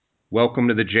Welcome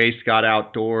to the J. Scott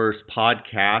Outdoors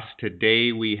podcast.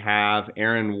 Today we have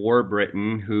Aaron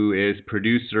Warbritton, who is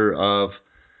producer of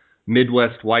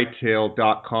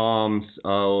MidwestWhitetail.com's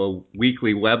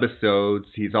weekly webisodes.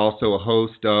 He's also a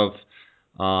host of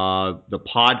the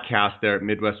podcast there at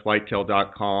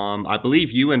MidwestWhitetail.com. I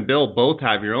believe you and Bill both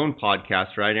have your own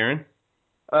podcast, right, Aaron?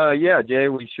 Yeah, Jay,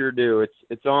 we sure do. It's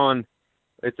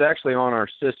actually on our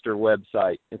sister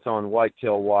website. It's on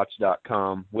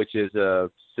whitetailwatch.com, which is a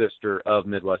sister of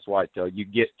Midwest Whitetail. You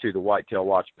get to the Whitetail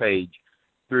Watch page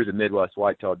through the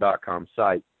MidwestWhitetail.com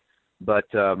site. But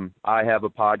I have a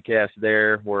podcast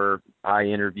there where I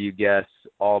interview guests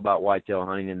all about whitetail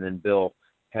hunting, and then Bill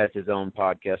has his own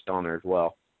podcast on there as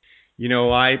well. You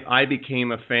know, I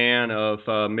became a fan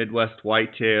of Midwest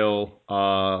Whitetail,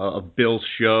 of Bill's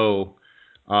show.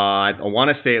 I want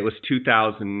to say it was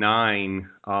 2009.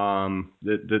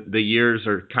 The years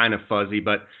are kind of fuzzy,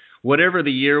 but whatever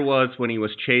the year was when he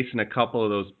was chasing a couple of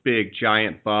those big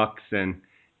giant bucks, and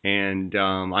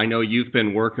I know you've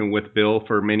been working with Bill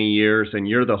for many years, and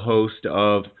you're the host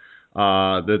of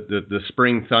the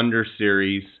Spring Thunder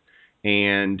series,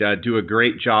 and do a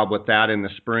great job with that in the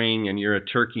spring. And you're a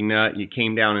turkey nut. You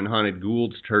came down and hunted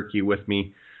Gould's turkey with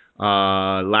me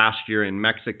last year in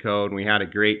Mexico, and we had a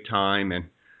great time. And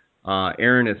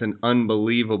Aaron is an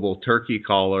unbelievable turkey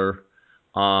caller.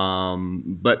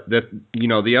 But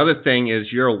the other thing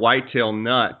is you're a whitetail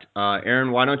nut.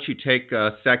 Aaron, why don't you take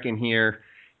a second here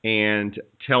and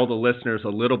tell the listeners a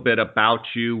little bit about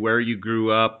you, where you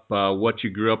grew up, what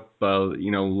you grew up,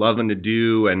 loving to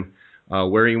do, and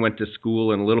where you went to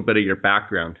school, and a little bit of your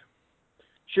background.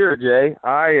 Sure, Jay.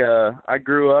 I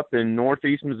grew up in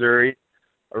northeast Missouri,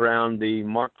 around the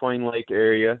Mark Twain Lake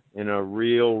area, in a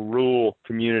real rural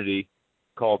community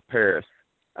called Paris.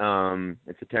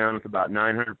 It's a town with about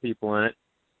 900 people in it,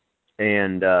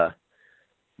 and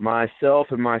myself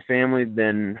and my family have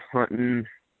been hunting,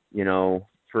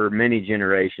 for many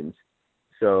generations.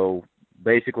 So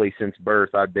basically since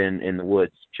birth, I've been in the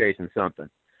woods chasing something,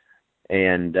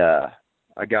 and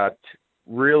I got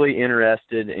really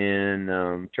interested in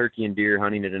tyturkey and deer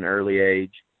hunting at an early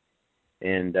age.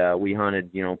 And we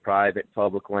hunted, private,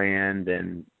 public land,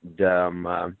 and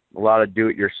a lot of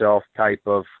do-it-yourself type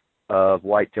of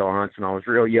whitetail hunts when I was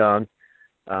real young,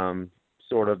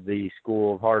 sort of the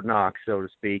school of hard knocks, so to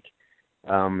speak,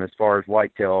 as far as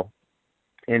whitetail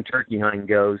and turkey hunting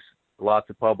goes.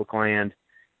 Lots of public land,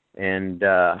 and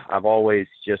I've always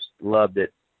just loved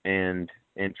it and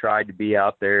tried to be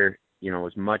out there,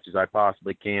 as much as I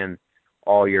possibly can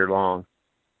all year long.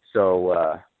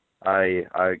 So I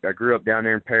grew up down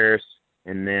there in Paris,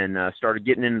 and then started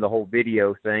getting into the whole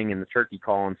video thing and the turkey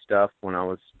calling stuff when I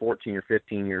was 14 or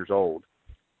 15 years old.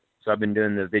 So I've been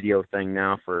doing the video thing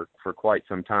now for quite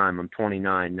some time. I'm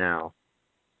 29 now,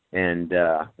 and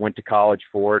went to college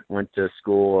for it. Went to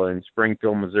school in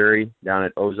Springfield, Missouri, down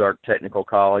at Ozark Technical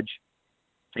College,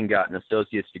 and got an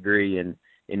associate's degree in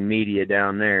media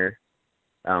down there.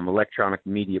 Electronic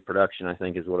media production, I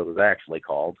think, is what it was actually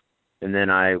called. And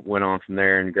then I went on from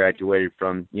there and graduated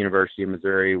from University of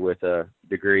Missouri with a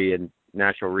degree in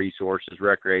natural resources,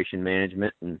 recreation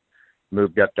management, and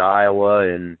moved up to Iowa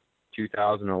in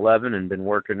 2011 and been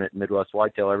working at Midwest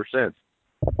Whitetail ever since.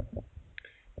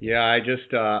 Yeah, I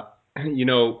just,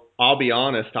 I'll be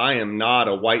honest, I am not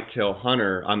a whitetail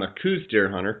hunter. I'm a Coues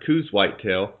deer hunter, Coues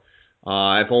whitetail.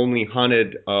 I've only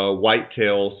hunted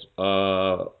whitetails,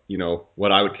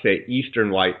 what I would say eastern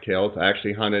whitetails. I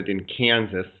actually hunted in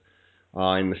Kansas.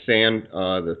 In the sand,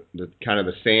 the kind of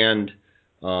the sand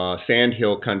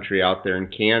hill country out there in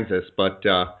Kansas. But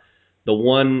the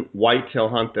one whitetail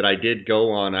hunt that I did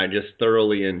go on, I just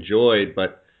thoroughly enjoyed.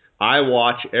 But I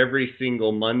watch every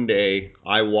single Monday.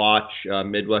 I watch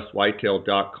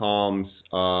MidwestWhitetail.com's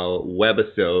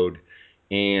webisode,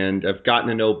 and I've gotten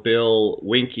to know Bill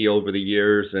Winke over the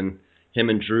years, and him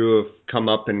and Drew have come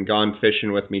up and gone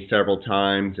fishing with me several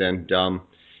times, and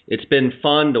it's been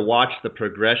fun to watch the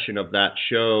progression of that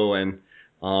show, and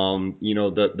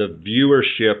the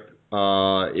viewership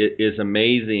is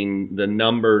amazing. The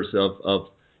numbers of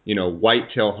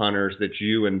whitetail hunters that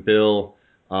you and Bill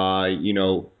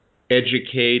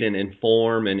educate and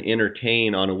inform and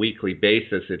entertain on a weekly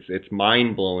basis. It's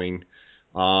mind blowing.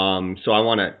 So I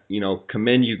want to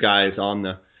commend you guys on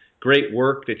the great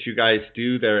work that you guys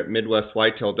do there at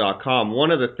MidwestWhitetail.com.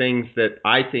 One of the things that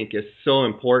I think is so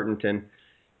important, and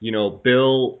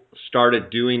Bill started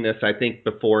doing this, I think,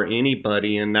 before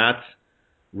anybody, and that's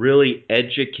really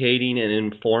educating and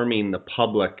informing the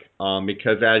public.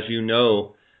 Because as you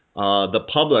know, the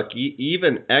public,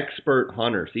 even expert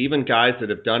hunters, even guys that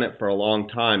have done it for a long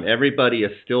time, everybody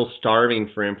is still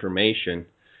starving for information.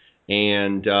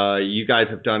 and you guys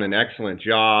have done an excellent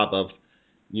job of,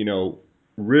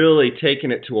 really taking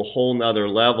it to a whole nother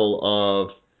level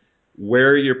of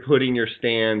where you're putting your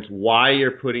stands, why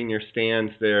you're putting your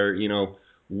stands there,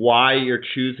 why you're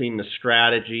choosing the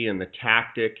strategy and the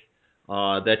tactic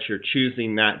that you're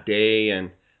choosing that day.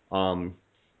 And, I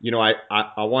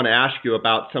want to ask you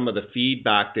about some of the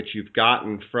feedback that you've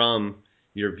gotten from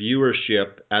your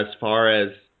viewership as far as,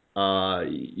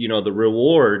 the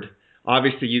reward.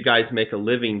 Obviously, you guys make a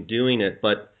living doing it,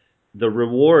 but the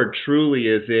reward truly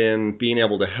is in being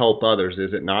able to help others,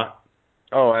 is it not?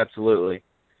 Oh, absolutely.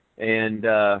 And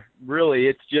really,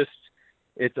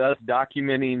 it's us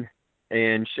documenting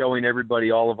and showing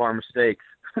everybody all of our mistakes.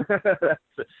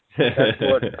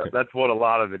 that's what a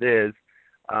lot of it is.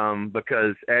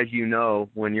 Because as you know,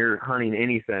 when you're hunting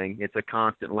anything, it's a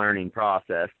constant learning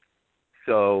process.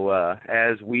 So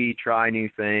as we try new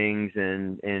things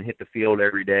and hit the field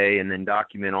every day and then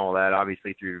document all that,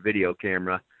 obviously through the video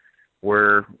camera,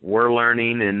 we're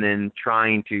learning and then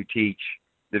trying to teach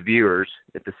the viewers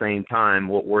at the same time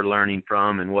what we're learning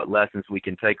from and what lessons we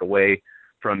can take away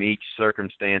from each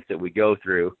circumstance that we go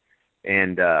through.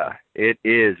 And it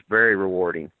is very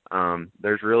rewarding.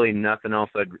 There's really nothing else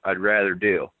I'd rather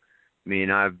do. I mean,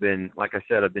 I've been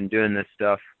doing this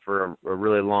stuff for a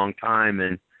really long time,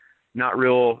 and I'm not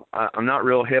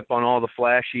real hip on all the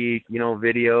flashy,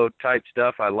 video type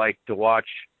stuff. I like to watch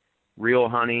real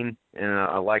hunting, and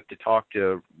I like to talk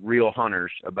to real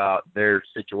hunters about their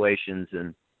situations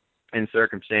and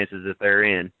circumstances that they're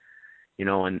in,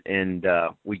 and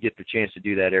we get the chance to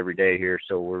do that every day here.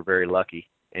 So we're very lucky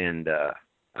and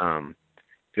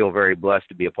feel very blessed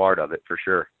to be a part of it for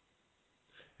sure.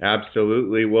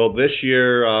 Absolutely. Well, this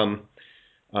year,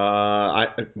 I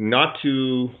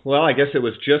guess it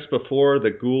was just before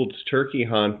the Gould's turkey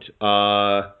hunt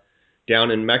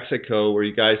down in Mexico, where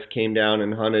you guys came down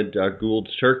and hunted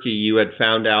Gould's turkey. You had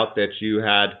found out that you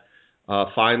had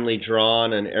finally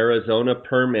drawn an Arizona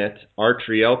permit,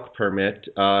 archery elk permit,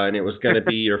 and it was going to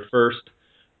be your first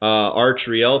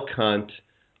archery elk hunt.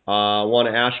 I want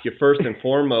to ask you first and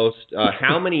foremost,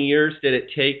 how many years did it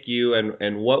take you,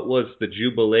 and what was the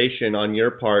jubilation on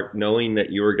your part knowing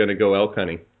that you were going to go elk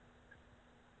hunting?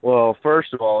 Well,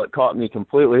 first of all, it caught me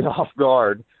completely off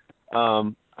guard.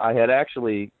 I had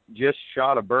actually just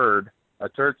shot a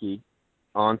turkey,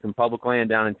 on some public land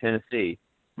down in Tennessee.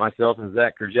 Myself and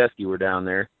Zach Krajewski were down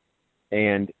there.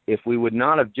 And if we would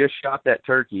not have just shot that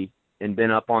turkey and been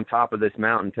up on top of this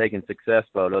mountain taking success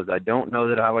photos, I don't know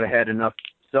that I would have had enough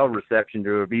cell reception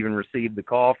to have even received the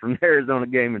call from Arizona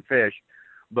Game and Fish.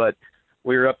 But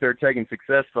we were up there taking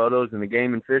success photos, and the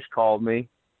Game and Fish called me,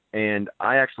 and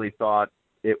I actually thought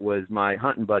it was my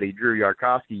hunting buddy, Drew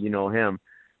Yarkowski. You know him.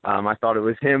 I thought it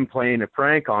was him playing a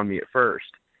prank on me at first.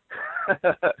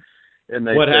 And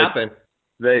what happened?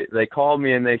 They called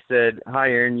me and they said, "Hi,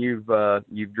 Aaron, you've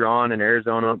drawn an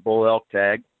Arizona bull elk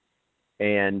tag,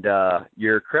 and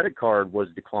your credit card was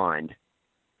declined."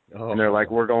 Oh. And they're like,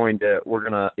 we're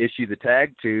gonna issue the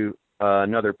tag to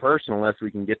another person unless we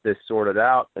can get this sorted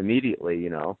out immediately,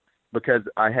 because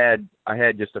I had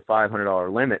just a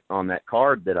 $500 limit on that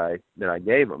card that I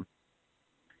gave them,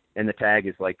 and the tag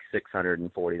is like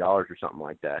 $640 or something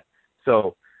like that.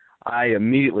 So I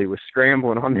immediately was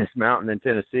scrambling on this mountain in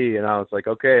Tennessee, and I was like,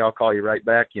 okay, I'll call you right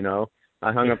back.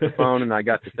 I hung up the phone and I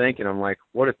got to thinking, I'm like,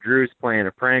 what if Drew's playing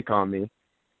a prank on me?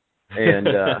 And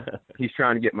he's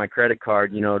trying to get my credit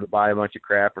card, to buy a bunch of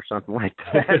crap or something like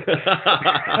that.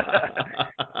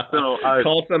 So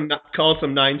call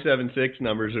some 976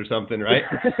 numbers or something, right?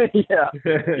 Yeah.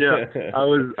 I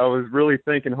was really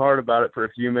thinking hard about it for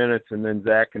a few minutes, and then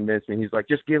Zach convinced me. He's like,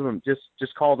 just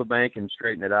call the bank and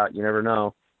straighten it out. You never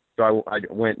know. So I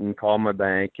went and called my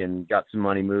bank and got some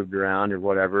money moved around or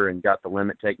whatever, and got the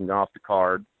limit taken off the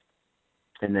card,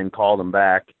 and then called them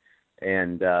back,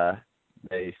 and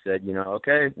they said,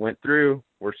 okay, went through.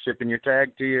 We're shipping your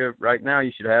tag to you right now.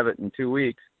 You should have it in 2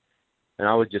 weeks. And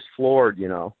I was just floored,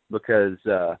 because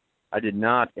I did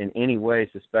not in any way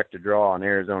suspect a draw on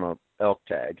Arizona elk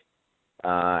tag.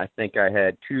 I think I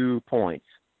had 2 points.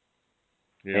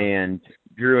 Yeah. And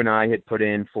Drew and I had put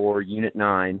in for Unit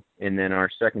 9, and then our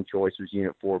second choice was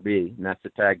Unit 4B, and that's the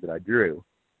tag that I drew.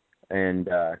 And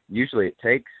usually it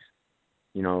takes,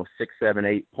 6, 7,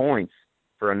 8 points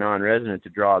for a non-resident to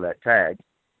draw that tag.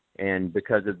 And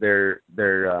because of their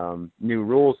new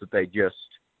rules that they just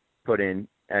put in,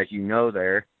 as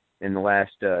there in the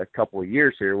last couple of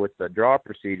years here with the draw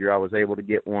procedure, I was able to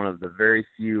get one of the very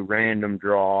few random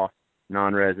draw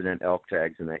non-resident elk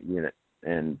tags in that unit.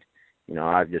 And,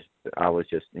 I was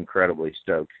just incredibly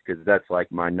stoked, because that's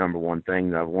like my number one thing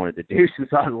that I've wanted to do since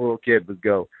I was a little kid, was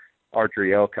go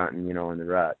archery elk hunting, in the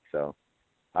rut. So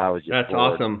I was just That's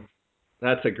floored. awesome.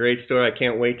 That's a great story. I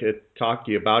can't wait to talk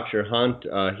to you about your hunt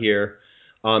here.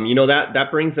 That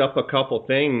brings up a couple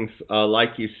things.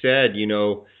 Like you said,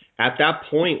 at that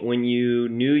point when you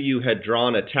knew you had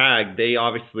drawn a tag, they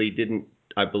obviously didn't.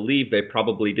 I believe they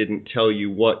probably didn't tell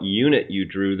you what unit you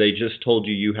drew. They just told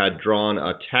you had drawn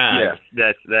a tag.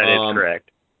 Yeah, that is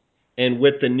correct. And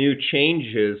with the new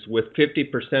changes, with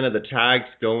 50% of the tags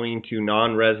going to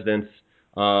non-residents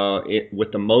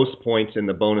with the most points in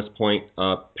the bonus point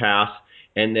pass,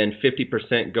 and then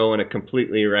 50% go in a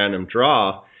completely random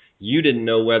draw, you didn't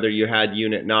know whether you had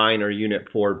Unit 9 or Unit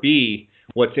 4B.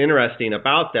 What's interesting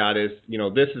about that is,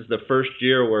 this is the first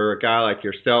year where a guy like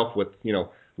yourself with,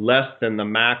 less than the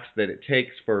max that it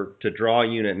takes to draw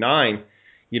Unit 9,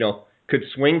 could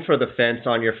swing for the fence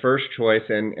on your first choice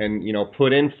and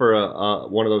put in for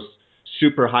one of those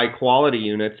super high quality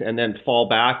units, and then fall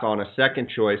back on a second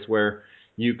choice where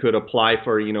you could apply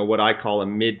for what I call a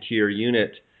mid-tier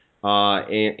unit,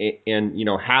 and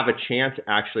have a chance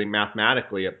actually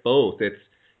mathematically at both.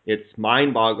 It's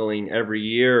mind-boggling every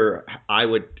year. I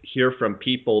would hear from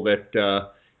people that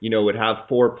would have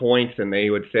 4 points and they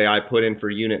would say, I put in for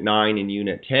Unit 9 and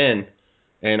Unit 10.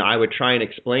 And I would try and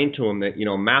explain to them that,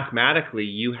 mathematically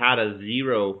you had a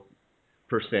 0%.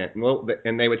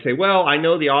 And they would say, well, I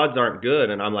know the odds aren't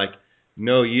good. And I'm like,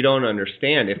 no, you don't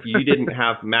understand. If you didn't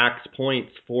have max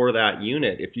points for that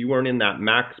unit, if you weren't in that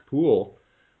max pool,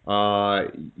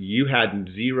 you had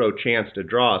 0 chance to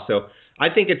draw. So I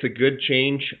think it's a good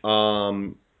change.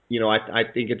 I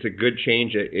think it's a good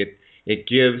change. It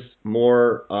gives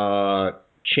more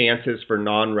chances for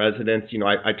non-residents.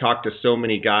 I talked to so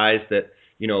many guys that,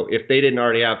 if they didn't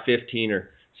already have 15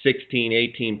 or 16,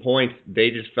 18 points,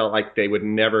 they just felt like they would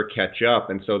never catch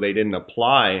up, and so they didn't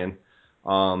apply. And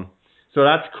so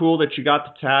that's cool that you got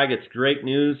the tag. It's great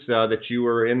news that you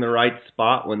were in the right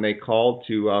spot when they called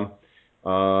to,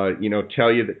 tell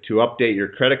you that to update your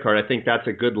credit card. I think that's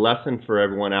a good lesson for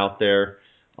everyone out there,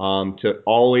 to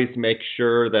always make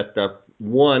sure that the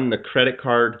credit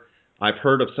card. I've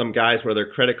heard of some guys where their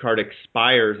credit card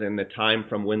expires in the time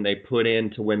from when they put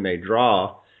in to when they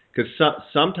draw, because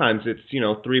sometimes it's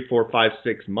 3, 4, 5,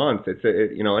 6 months.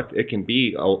 It can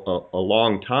be a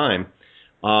long time.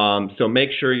 So make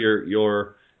sure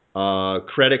your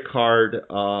credit card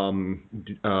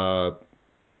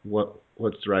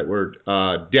what's the right word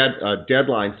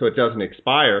deadline, so it doesn't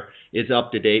expire, is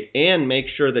up to date, and make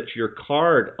sure that your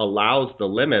card allows the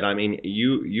limit. I mean,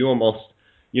 you almost,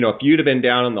 if you'd have been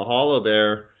down in the hollow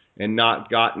there and not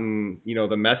gotten,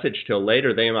 the message till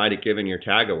later, they might have given your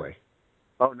tag away.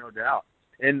 Oh, no doubt.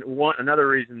 And another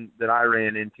reason that I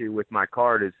ran into with my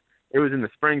card is it was in the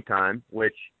springtime,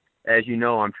 which, as you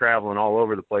know, I'm traveling all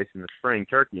over the place in the spring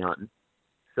turkey hunting.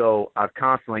 So I've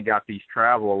constantly got these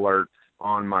travel alerts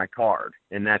on my card,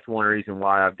 and that's one reason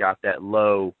why I've got that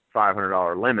low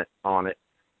 $500 limit on it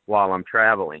while I'm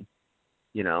traveling,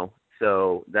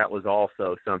 So that was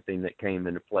also something that came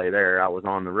into play there. I was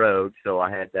on the road, so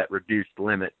I had that reduced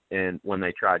limit, and when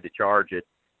they tried to charge it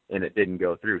and it didn't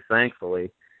go through,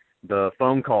 thankfully, the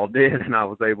phone call did, and I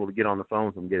was able to get on the phone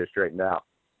with them and get it straightened out.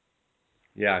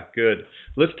 Yeah, good.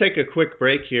 Let's take a quick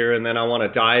break here, and then I want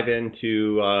to dive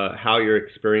into how your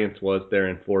experience was there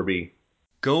in 4B.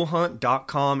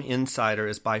 GoHunt.com Insider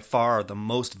is by far the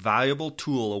most valuable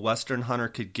tool a Western hunter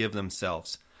could give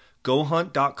themselves.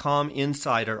 GoHunt.com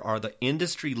Insider are the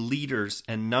industry leaders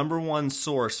and #1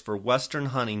 source for Western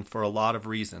hunting for a lot of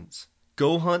reasons.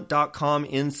 GoHunt.com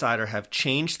Insider have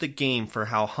changed the game for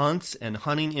how hunts and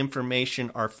hunting information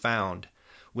are found.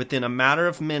 Within a matter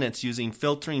of minutes, using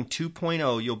Filtering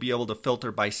 2.0, you'll be able to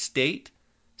filter by state,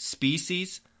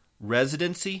 species,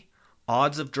 residency,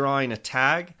 odds of drawing a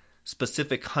tag,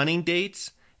 specific hunting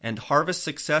dates, and harvest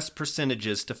success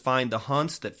percentages to find the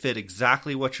hunts that fit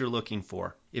exactly what you're looking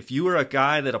for. If you are a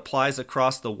guy that applies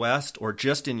across the West or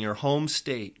just in your home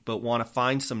state but want to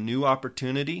find some new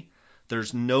opportunity,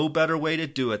 there's no better way to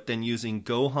do it than using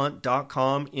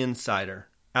GoHunt.com Insider.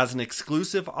 As an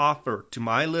exclusive offer to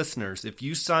my listeners, if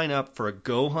you sign up for a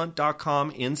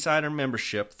GoHunt.com Insider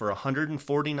membership for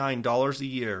 $149 a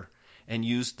year and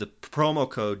use the promo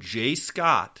code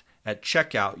JScott at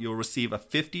checkout, you'll receive a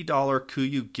 $50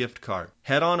 KUIU gift card.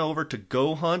 Head on over to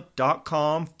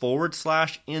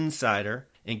GoHunt.com/insider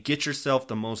and get yourself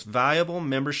the most valuable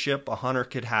membership a hunter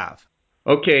could have.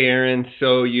 Okay, Aaron,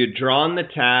 so you'd drawn the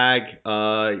tag.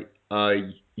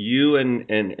 You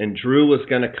and Drew was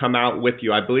going to come out with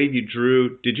you. I believe you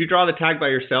drew. Did you draw the tag by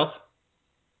yourself?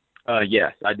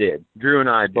 Yes, I did. Drew and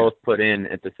I both put in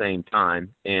at the same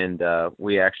time, and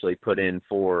we actually put in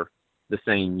for the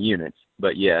same units.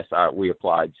 but yes, we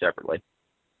applied separately.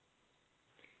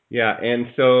 Yeah, and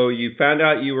so you found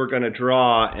out you were going to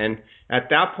draw, and at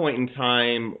that point in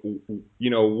time,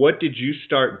 what did you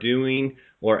start doing,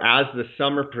 or as the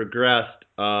summer progressed,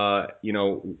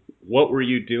 what were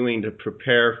you doing to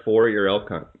prepare for your elk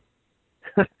hunt?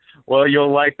 Well,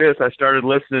 you'll like this. I started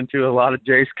listening to a lot of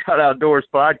Jay Scott Outdoors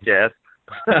podcasts.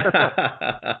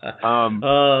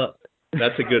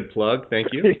 That's a good plug.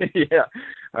 Thank you. Yeah,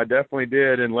 I definitely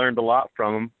did, and learned a lot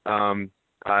from him.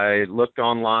 I looked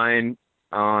online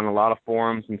on a lot of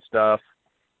forums and stuff,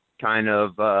 kind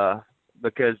of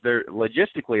because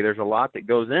logistically there's a lot that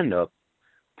goes into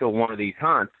one of these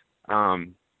hunts,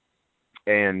 and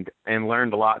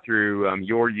learned a lot through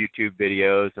your YouTube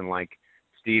videos, and like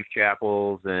Steve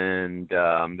Chappell's and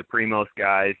the Primos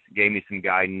guys gave me some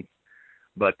guidance.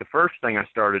 But the first thing I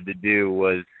started to do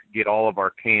was get all of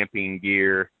our camping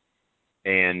gear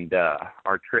and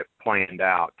our trip planned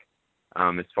out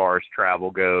as far as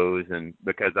travel goes, and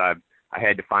because I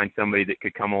had to find somebody that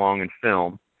could come along and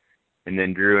film, and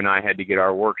then Drew and I had to get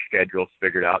our work schedules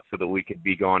figured out so that we could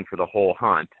be gone for the whole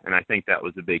hunt. And I think that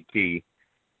was a big key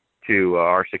to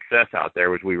our success out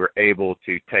there, was we were able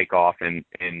to take off and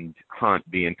hunt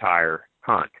the entire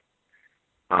hunt.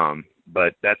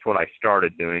 But that's what I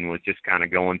started doing, was just kind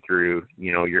of going through,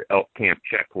 your elk camp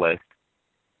checklist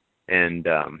and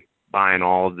buying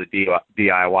all of the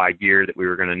DIY gear that we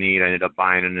were going to need. I ended up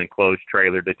buying an enclosed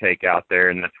trailer to take out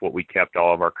there, and that's what we kept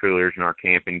all of our coolers and our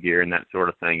camping gear and that sort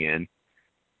of thing in.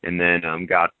 And then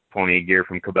got plenty of gear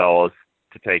from Cabela's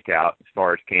to take out as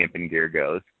far as camping gear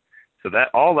goes. So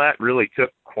all that really took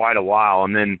quite a while.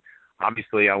 And then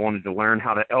obviously I wanted to learn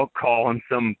how to elk call in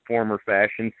some form or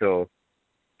fashion. So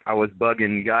I was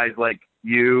bugging guys like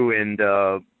you and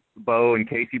Bo and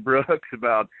Casey Brooks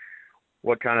about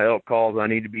what kind of elk calls I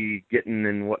need to be getting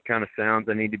and what kind of sounds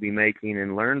I need to be making,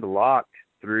 and learned a lot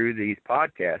through these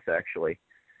podcasts actually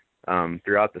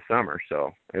throughout the summer.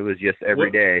 So it was just every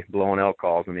day blowing elk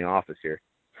calls in the office here.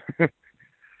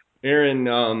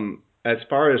 Aaron, as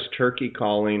far as turkey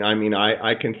calling, I mean,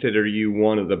 I consider you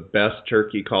one of the best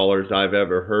turkey callers I've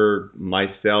ever heard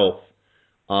myself.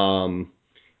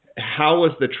 How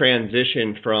was the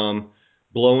transition from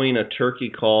blowing a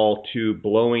turkey call to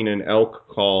blowing an elk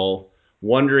call?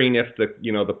 Wondering if the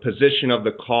position of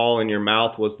the call in your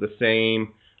mouth was the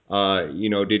same.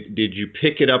 Did you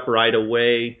pick it up right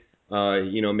away?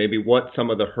 Maybe what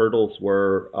some of the hurdles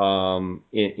were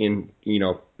in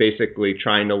basically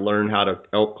trying to learn how to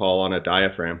elk call on a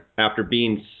diaphragm after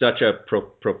being such a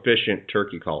proficient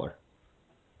turkey caller.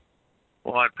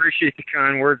 Well, I appreciate the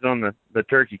kind words on the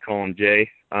turkey calling, Jay.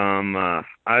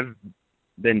 I've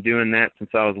been doing that since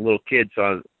I was a little kid, so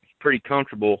I was pretty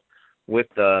comfortable with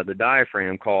the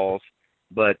diaphragm calls.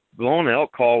 But blowing an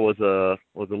elk call was a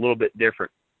little bit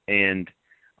different, and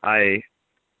I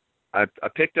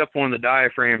picked up one of the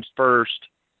diaphragms first,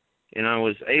 and I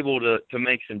was able to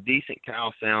make some decent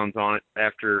cow sounds on it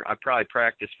after I probably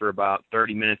practiced for about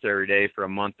 30 minutes every day for a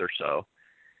month or so.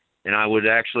 And I would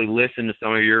actually listen to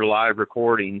some of your live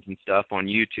recordings and stuff on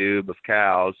YouTube of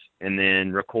cows, and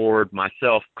then record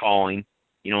myself calling,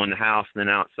 in the house and then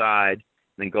outside,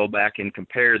 and then go back and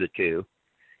compare the two.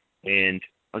 And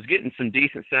I was getting some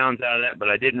decent sounds out of that, but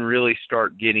I didn't really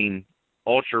start getting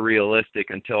ultra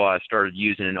realistic until I started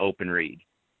using an open reed.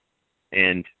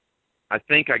 And I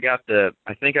think I got the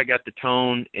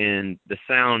tone and the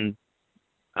sound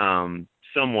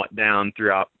somewhat down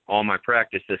throughout all my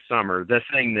practice this summer. The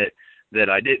thing that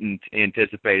I didn't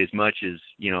anticipate as much as,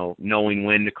 knowing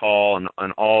when to call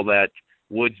and all that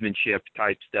woodsmanship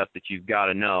type stuff that you've got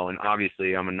to know. And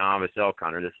obviously I'm a novice elk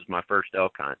hunter. This is my first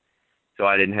elk hunt. So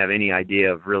I didn't have any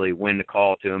idea of really when to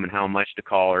call to them and how much to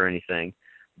call or anything.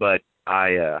 But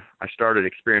I started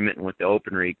experimenting with the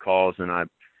open reed calls, and I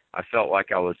felt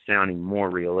like I was sounding more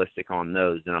realistic on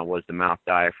those than I was the mouth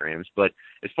diaphragms. But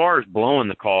as far as blowing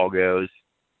the call goes,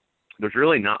 there's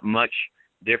really not much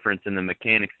difference in the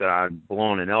mechanics that I've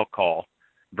blown an elk call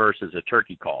versus a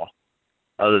turkey call,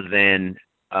 other than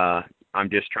I'm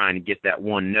just trying to get that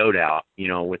one note out.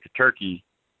 With the turkey,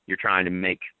 you're trying to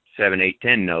make 7, 8,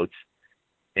 10 notes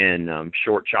in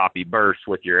short, choppy bursts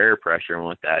with your air pressure. And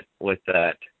with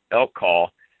that elk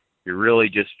call, you're really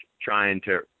just trying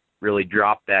to really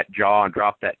drop that jaw and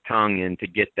drop that tongue in to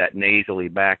get that nasally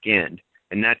back end.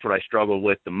 And that's what I struggled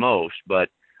with the most. But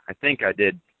I think I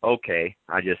did okay.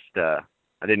 I just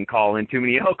I didn't call in too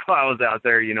many elk while I was out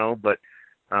there, but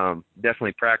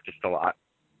definitely practiced a lot.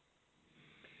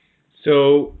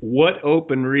 So what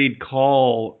open reed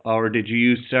call, or did you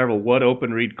use several, what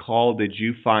open reed call did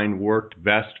you find worked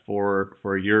best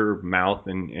for your mouth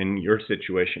and your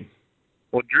situation?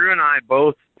 Well, Drew and I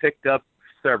both picked up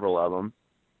several of them.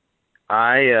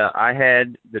 I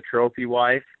had the trophy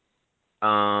wife,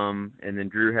 and then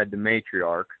Drew had the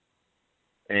matriarch.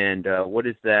 And what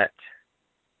is that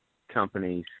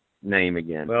company's name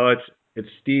again? Well, it's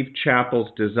Steve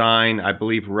Chappell's design. I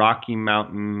believe Rocky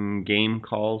Mountain Game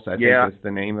Calls, I think is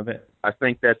the name of it. I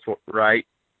think that's right.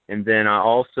 And then I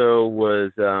also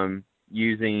was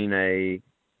using a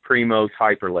Primos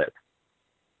Hyperlip.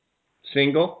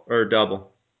 Single or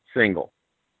double? Single.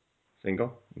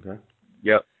 Single? Okay.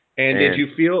 Yep. And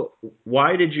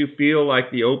why did you feel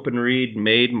like the open reed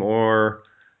made more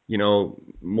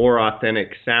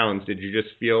authentic sounds? Did you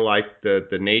just feel like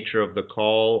the nature of the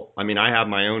call? I mean, I have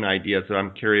my own ideas, so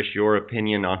I'm curious your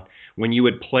opinion on when you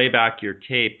would play back your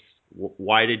tapes,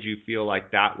 why did you feel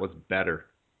like that was better?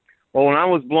 Well, when I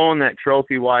was blowing that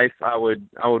trophy wife, I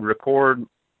would record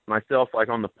myself like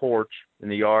on the porch in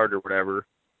the yard or whatever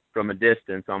from a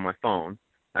distance on my phone.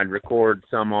 I'd record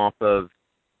some off of,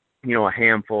 a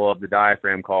handful of the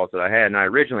diaphragm calls that I had. And I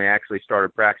originally actually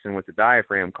started practicing with the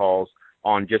diaphragm calls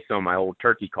on just some of my old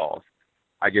turkey calls.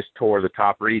 I just tore the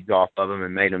top reeds off of them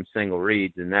and made them single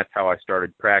reeds, and that's how I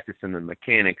started practicing the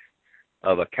mechanics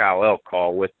of a cow elk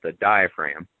call with the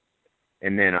diaphragm.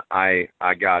 And then I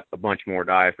got a bunch more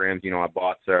diaphragms. I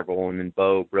bought several, and then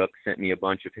Bo Brooks sent me a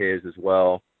bunch of his as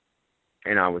well.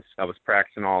 And I was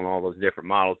practicing on all those different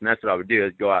models, and that's what I would do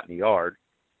is go out in the yard,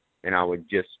 and I would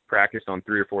just practice on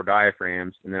 3 or 4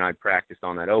 diaphragms, and then I'd practice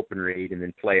on that open reed and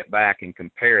then play it back and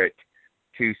compare it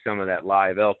to some of that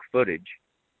live elk footage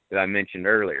that I mentioned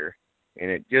earlier. And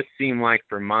it just seemed like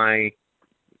for myself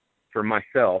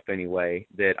anyway,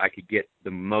 that I could get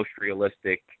the most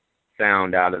realistic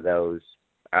sound out of those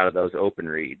open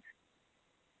reeds.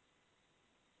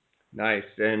 Nice.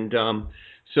 And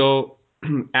so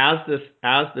as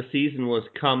the season was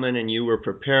coming and you were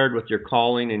prepared with your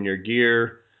calling and your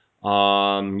gear,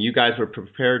 you guys were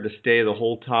prepared to stay the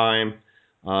whole time.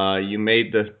 You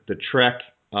made the trek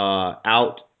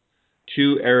out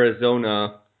to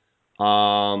Arizona.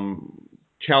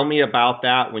 Tell me about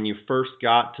that when you first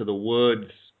got to the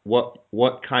woods.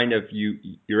 What kind of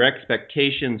your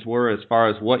expectations were as far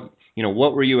as what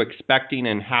were you expecting,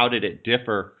 and how did it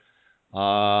differ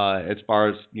as far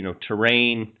as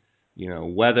terrain,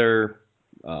 weather,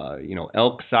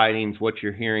 elk sightings, what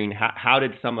you're hearing? How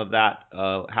did some of that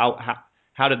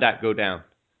how did that go down?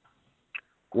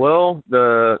 Well,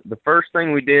 the first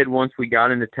thing we did once we got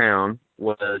into town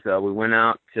was we went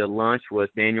out to lunch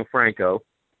with Daniel Franco,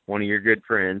 one of your good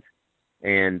friends,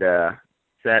 and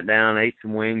sat down, ate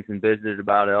some wings, and visited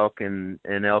about elk and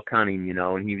elk hunting,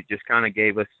 and he just kind of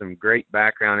gave us some great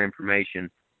background information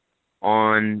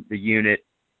on the unit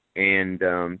and,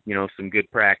 some good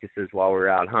practices while we were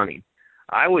out hunting.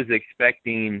 I was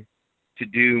expecting to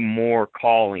do more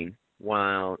calling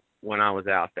when I was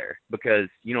out there because,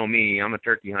 me, I'm a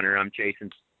turkey hunter. I'm chasing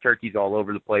turkeys all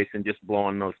over the place and just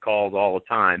blowing those calls all the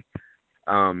time.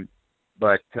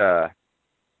 But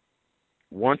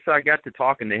once I got to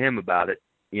talking to him about it,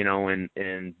 and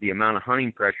the amount of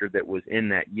hunting pressure that was in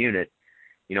that unit,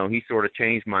 he sort of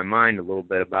changed my mind a little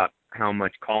bit about how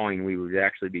much calling we would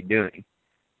actually be doing.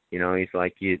 He's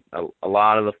like, a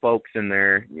lot of the folks in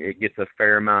there, it gets a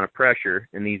fair amount of pressure,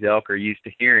 and these elk are used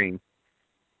to hearing,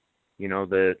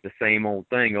 the same old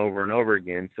thing over and over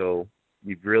again. So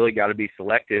you've really got to be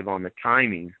selective on the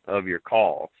timing of your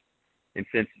calls. And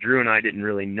since Drew and I didn't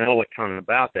really know a ton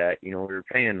about that, we were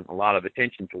paying a lot of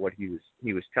attention to what he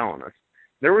was telling us.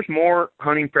 There was more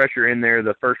hunting pressure in there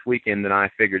the first weekend than I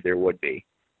figured there would be.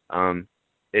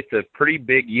 It's a pretty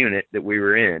big unit that we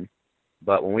were in,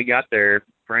 but when we got there,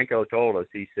 Franco told us,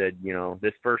 he said,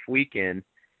 this first weekend,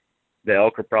 the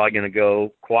elk are probably going to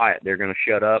go quiet. They're going to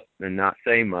shut up and not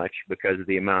say much because of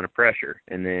the amount of pressure.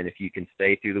 And then if you can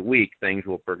stay through the week, things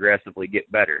will progressively get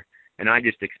better. And I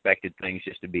just expected things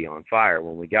just to be on fire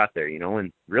when we got there,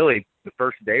 and really the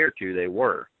first day or two that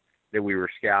we were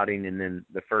scouting. And then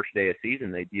the first day of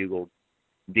season, they bugled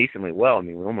decently well. I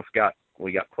mean,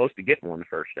 we got close to getting one the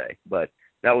first day, but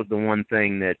that was the one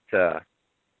thing that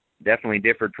definitely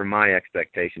differed from my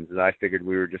expectations. Is I figured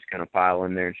we were just going to pile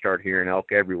in there and start hearing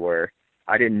elk everywhere.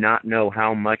 I did not know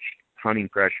how much hunting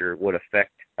pressure would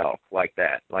affect elk like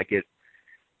that. Like if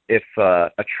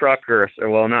a truck or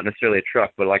well, not necessarily a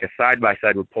truck, but like a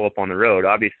side-by-side would pull up on the road,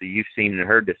 obviously you've seen and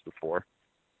heard this before,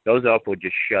 those elk would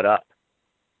just shut up,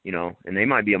 and they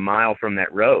might be a mile from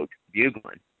that road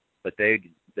bugling, but they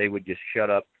would just shut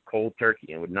up cold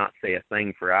turkey and would not say a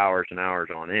thing for hours and hours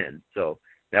on end. So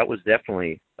that was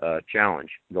definitely a challenge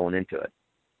going into it.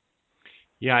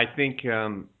 Yeah, I think,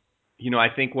 I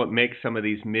think what makes some of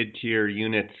these mid-tier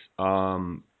units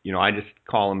I just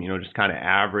call them, just kind of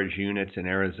average units in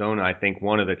Arizona. I think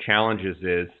one of the challenges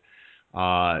is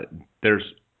there's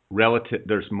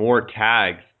there's more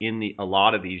tags in a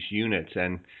lot of these units,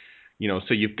 and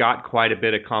so you've got quite a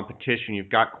bit of competition, you've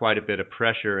got quite a bit of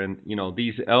pressure, and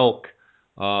these elk,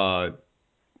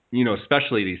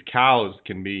 especially these cows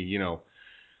can be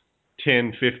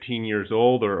 10, 15 years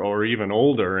old or even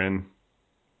older, and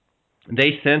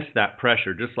they sense that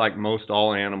pressure just like most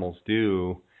all animals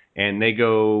do, and they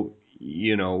go,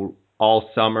 all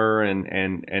summer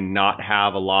and not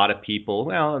have a lot of people.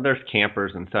 Well, there's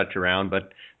campers and such around,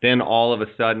 but then all of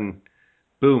a sudden,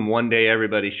 boom, one day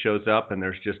everybody shows up and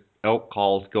there's just elk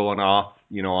calls going off,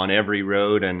 on every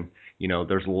road, and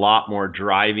there's a lot more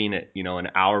driving at, an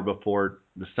hour before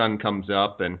the sun comes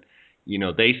up, and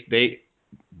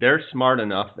they're smart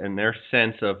enough, and their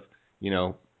sense of,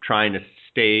 trying to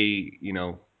stay,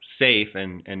 safe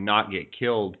and not get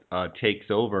killed takes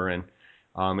over, and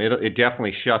it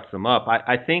definitely shuts them up.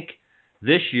 I think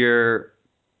this year,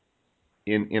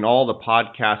 in all the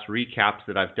podcast recaps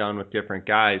that I've done with different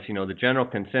guys, the general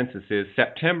consensus is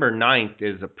September 9th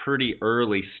is a pretty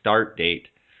early start date.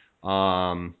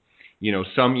 Some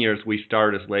years we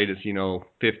start as late as,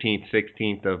 15th,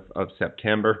 16th of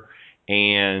September,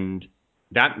 and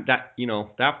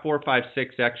that 4, 5,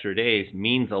 6 extra days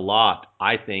means a lot,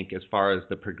 I think, as far as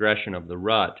the progression of the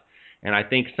rut. And I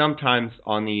think sometimes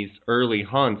on these early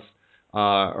hunts,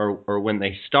 or when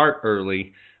they start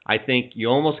early, I think you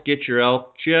almost get your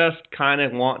elk just kind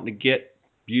of wanting to get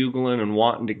bugling and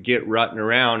wanting to get rutting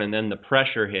around, and then the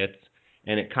pressure hits,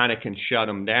 and it kind of can shut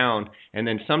them down. And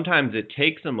then sometimes it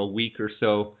takes them a week or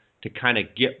so to kind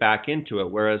of get back into it,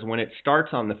 whereas when it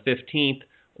starts on the 15th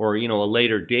or, a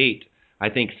later date, I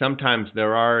think sometimes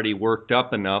they're already worked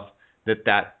up enough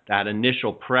that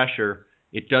initial pressure,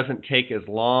 it doesn't take as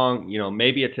long.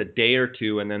 Maybe it's a day or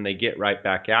two and then they get right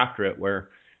back after it, where,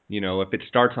 if it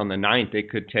starts on the 9th, it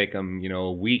could take them,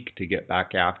 a week to get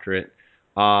back after it.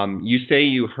 You say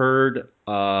you heard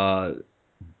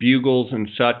bugles and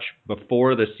such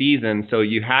before the season, so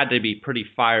you had to be pretty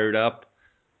fired up,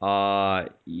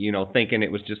 thinking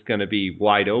it was just going to be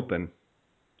wide open.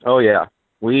 Oh, yeah.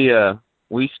 We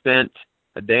spent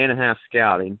a day and a half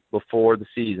scouting before the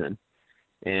season,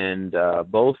 and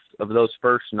both of those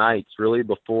first nights, really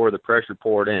before the pressure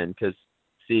poured in, because,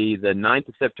 see, the 9th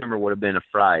of September would have been a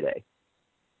Friday.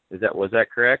 Was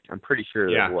that correct? I'm pretty sure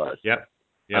that was. Yep.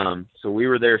 So we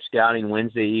were there scouting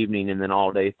Wednesday evening and then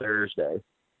all day Thursday,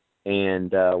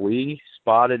 and we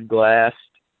spotted, glassed,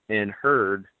 and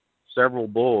heard several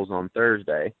bulls on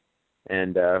Thursday,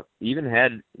 and even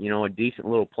had a decent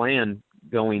little plan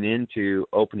going into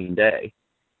opening day,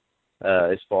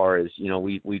 as far as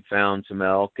we'd found some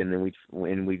elk, and then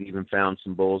we'd even found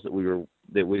some bulls that we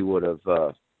would have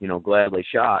gladly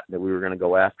shot, that we were going to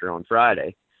go after on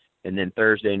Friday. And then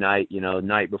Thursday night,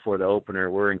 night before the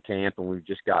opener, we're in camp and we've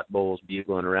just got bulls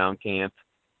bugling around camp,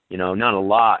 not a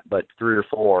lot, but 3 or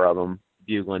 4 of them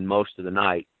bugling most of the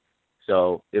night.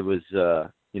 So it was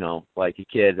like a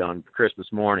kid on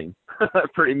Christmas morning,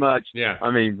 pretty much. Yeah. I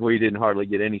mean, we didn't hardly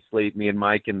get any sleep, me and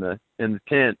Mike in the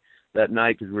tent that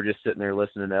night, because we're just sitting there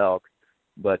listening to elk.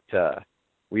 But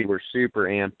we were super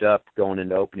amped up going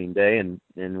into opening day, and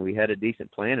we had a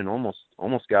decent plan and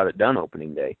almost got it done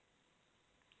opening day.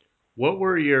 What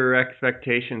were your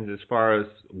expectations as far as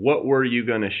what were you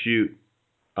going to shoot?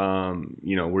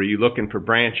 Were you looking for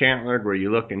branch antlered? Were you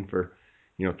looking for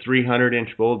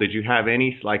 300-inch bull? Did you have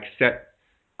any set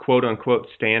quote unquote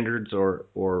standards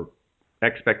or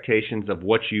expectations of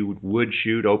what you would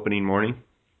shoot opening morning?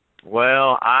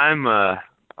 Well, I'm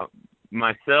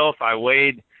myself. I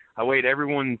weighed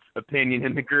everyone's opinion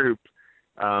in the group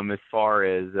as far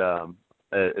as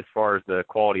the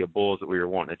quality of bulls that we were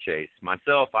wanting to chase.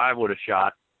 Myself, I would have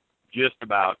shot just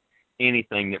about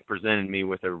anything that presented me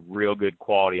with a real good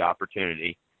quality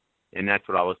opportunity. And that's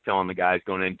what I was telling the guys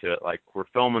going into it. Like, we're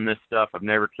filming this stuff. I've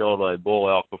never killed a bull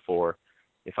elk before.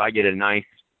 If I get a nice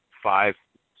 5-6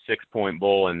 point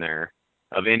bull in there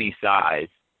of any size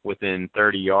within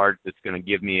 30 yards that's going to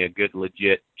give me a good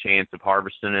legit chance of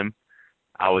harvesting him,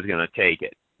 I was going to take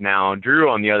it. Now, Drew,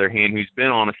 on the other hand, who's been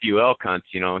on a few elk hunts,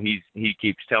 he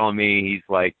keeps telling me, he's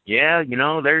like, yeah,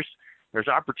 there's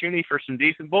opportunity for some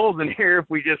decent bulls in here if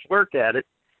we just work at it.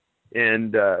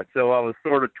 And so I was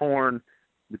sort of torn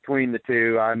between the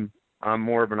two. I'm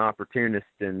more of an opportunist,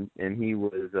 and he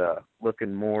was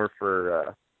looking more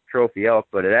for trophy elk,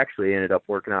 but it actually ended up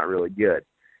working out really good,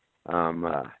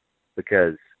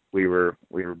 because we were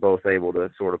both able to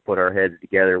sort of put our heads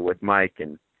together with Mike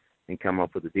and come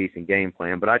up with a decent game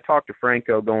plan. But I talked to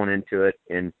Franco going into it,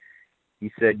 and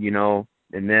he said,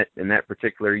 in that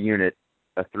particular unit,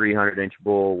 a 300-inch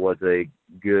bull was a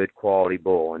good quality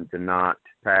bull and to not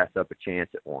pass up a chance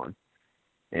at one.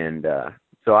 And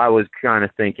so I was kind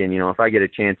of thinking, if I get a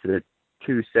chance at a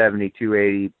 270,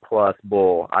 280 plus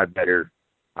bull, I better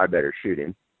shoot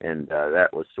him. And that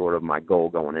was sort of my goal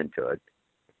going into it.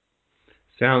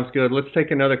 Sounds good. Let's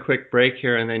take another quick break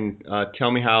here and then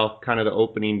tell me how kind of the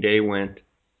opening day went.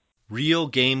 Reel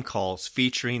game calls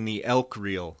featuring the elk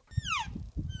reel.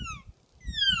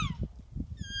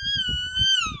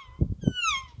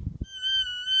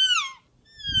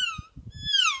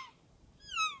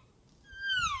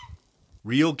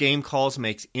 Reel Game Calls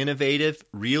makes innovative,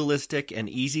 realistic, and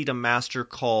easy-to-master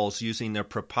calls using their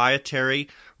proprietary,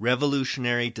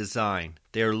 revolutionary design.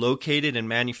 They are located and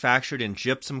manufactured in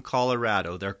Gypsum,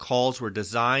 Colorado. Their calls were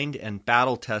designed and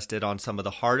battle-tested on some of the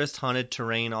hardest hunted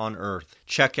terrain on Earth.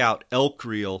 Check out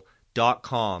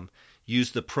elkreel.com.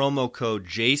 Use the promo code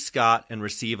JScott and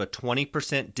receive a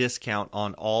 20% discount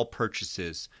on all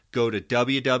purchases. Go to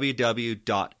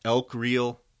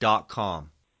www.elkreel.com.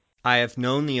 I have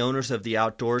known the owners of the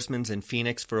Outdoorsman's in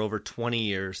Phoenix for over 20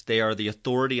 years. They are the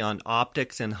authority on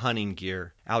optics and hunting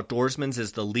gear. Outdoorsman's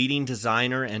is the leading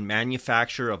designer and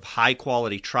manufacturer of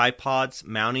high-quality tripods,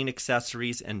 mounting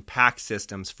accessories, and pack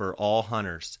systems for all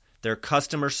hunters. Their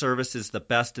customer service is the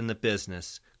best in the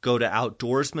business. Go to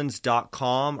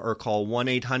outdoorsmans.com or call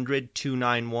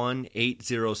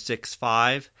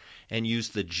 1-800-291-8065 and use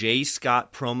the J.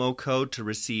 Scott promo code to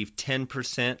receive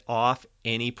 10% off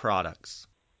any products.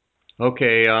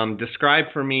 Okay, describe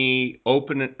for me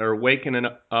waking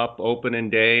up opening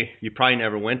day. You probably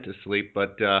never went to sleep,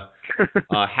 but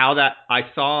how that I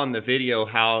saw on the video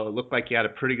how it looked like you had a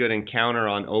pretty good encounter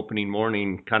on opening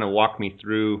morning. Kind of walk me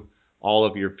through all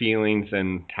of your feelings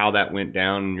and how that went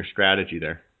down and your strategy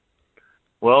there.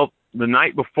 Well, the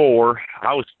night before,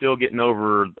 I was still getting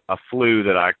over a flu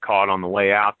that I caught on the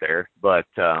way out there, but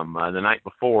the night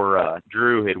before,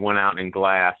 Drew had went out and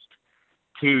glassed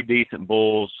 2 decent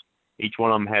bulls. Each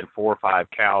one of them had 4 or 5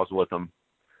 cows with them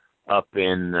up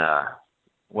in, it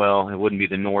wouldn't be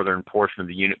the northern portion of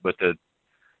the unit, but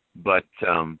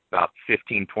about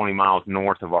 15, 20 miles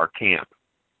north of our camp.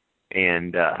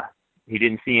 And he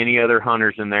didn't see any other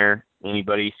hunters in there,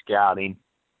 anybody scouting,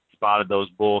 spotted those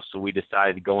bulls, so we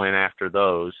decided to go in after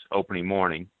those opening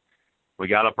morning. We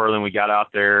got up early and we got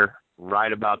out there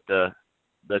right about the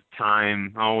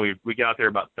time, we got out there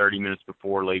about 30 minutes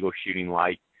before legal shooting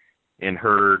light, and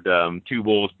heard 2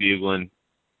 bulls bugling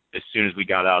as soon as we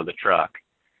got out of the truck.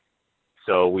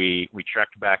 So we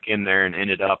trekked back in there and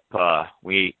ended up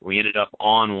we ended up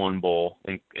on one bull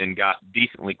and got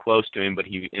decently close to him, but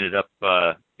he ended up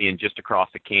being just across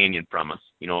the canyon from us,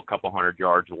 a couple hundred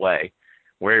yards away.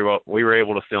 We were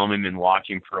able to film him and watch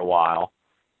him for a while,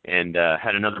 and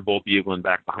had another bull bugling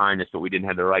back behind us, but we didn't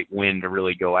have the right wind to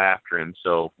really go after him.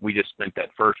 So we just spent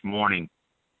that first morning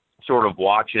sort of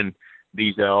watching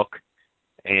these elk.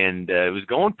 And it was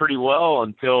going pretty well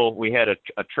until we had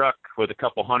a truck with a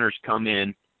couple hunters come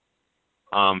in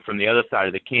from the other side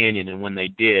of the canyon. And when they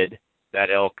did, that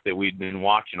elk that we'd been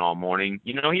watching all morning,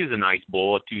 he was a nice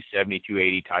bull, a 270,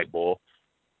 280 type bull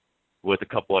with a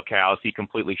couple of cows. He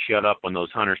completely shut up when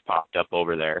those hunters popped up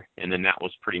over there. And then that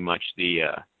was pretty much the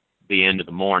end of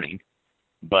the morning.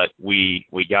 But we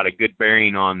got a good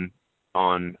bearing on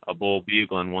a bull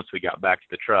bugling once we got back to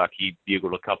the truck. He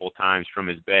bugled a couple of times from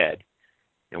his bed,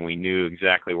 and we knew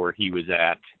exactly where he was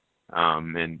at,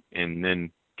 and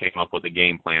then came up with a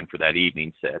game plan for that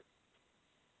evening set.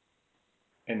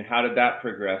 And how did that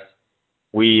progress?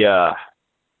 We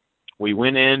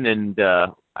went in and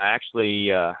I actually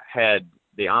had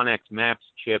the Onyx Maps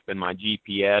chip in my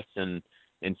GPS and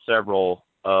several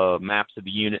maps of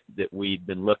the unit that we'd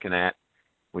been looking at.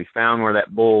 We found where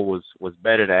that bull was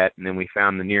bedded at, and then we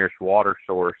found the nearest water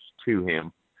source to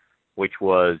him, which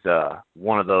was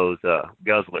one of those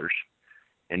guzzlers.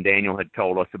 And Daniel had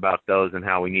told us about those and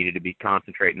how we needed to be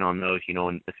concentrating on those,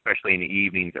 and especially in the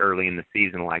evenings early in the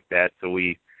season like that. So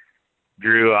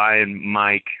Drew, I, and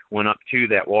Mike went up to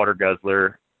that water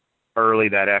guzzler early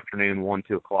that afternoon, 1,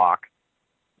 2 o'clock,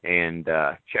 and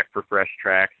checked for fresh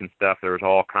tracks and stuff. There was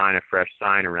all kind of fresh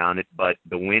sign around it, but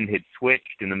the wind had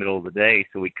switched in the middle of the day,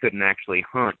 so we couldn't actually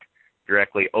hunt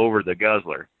directly over the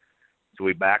guzzler. So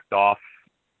we backed off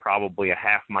probably a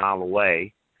half mile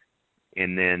away,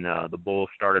 and then the bulls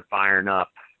started firing up,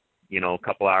 a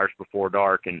couple hours before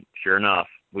dark, and sure enough,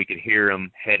 we could hear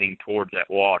them heading towards that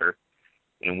water,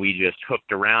 and we just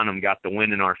hooked around them, got the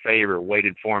wind in our favor,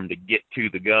 waited for them to get to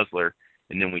the guzzler,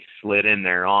 and then we slid in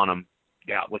there on them,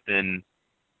 got within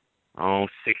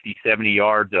 60, 70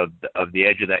 yards of the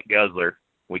edge of that guzzler.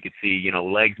 We could see,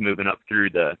 legs moving up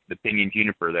through the pinyon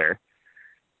juniper there.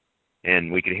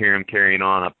 and we could hear him carrying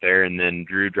on up there. And then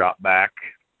Drew dropped back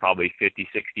probably 50,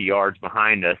 60 yards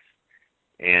behind us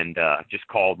and just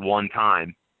called one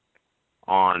time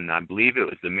on, I believe it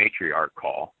was the matriarch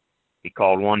call. He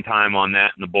called one time on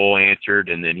that, and the bull answered,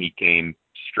 and then he came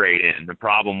straight in. The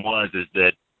problem is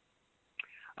that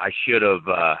I should have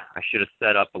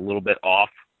set up a little bit off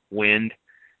wind.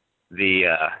 The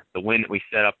wind that we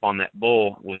set up on that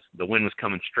bull the wind was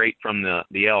coming straight from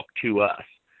the elk to us.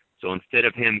 So instead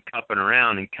of him cupping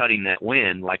around and cutting that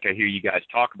wind, like I hear you guys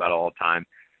talk about all the time,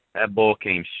 that bull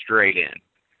came straight in,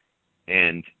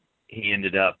 and he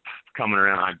ended up coming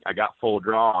around. I got full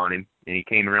draw on him, and he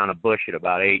came around a bush at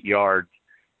about 8 yards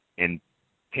and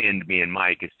pinned me and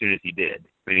Mike as soon as he did.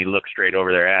 And he looked straight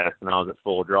over there at us, and I was at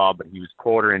full draw, but he was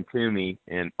quartering to me,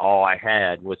 and all I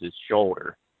had was his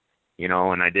shoulder,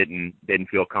 and I didn't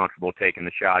feel comfortable taking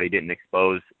the shot. He didn't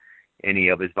expose any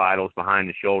of his vitals behind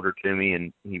the shoulder to me,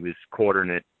 and he was quartering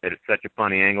it at such a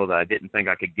funny angle that I didn't think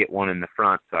I could get one in the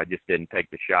front, so I just didn't take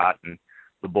the shot, and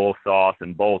the bull saw us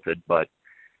and bolted. But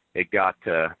it got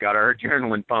our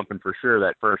adrenaline pumping for sure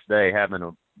that first day, having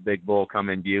a big bull come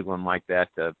in bugling like that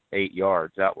to 8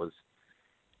 yards. I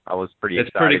was pretty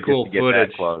excited pretty cool just to get footage.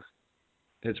 that close.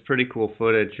 It's pretty cool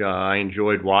footage. I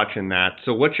enjoyed watching that.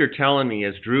 So what you're telling me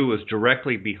is Drew was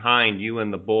directly behind you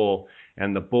and the bull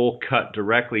cut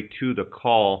directly to the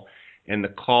call, and the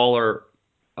caller,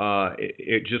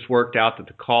 it just worked out that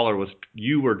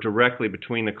you were directly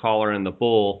between the caller and the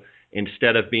bull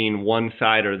instead of being one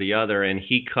side or the other, and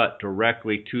he cut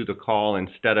directly to the call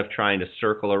instead of trying to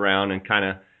circle around and kind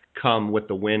of come with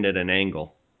the wind at an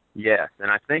angle. Yes, and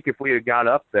I think if we had got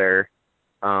up there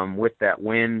with that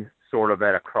wind sort of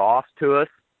at a cross to us,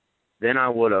 then I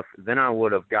would have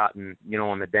gotten,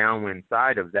 on the downwind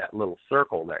side of that little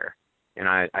circle there. And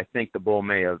I think the bull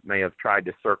may have tried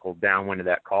to circle downwind of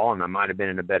that call, and I might have been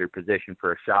in a better position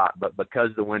for a shot. But because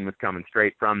the wind was coming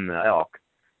straight from the elk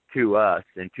to us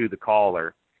and to the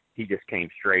caller, he just came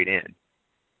straight in,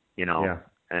 Yeah.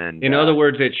 And in other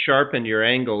words, it sharpened your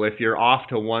angle. If you're off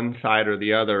to one side or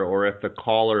the other, or if the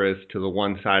caller is to the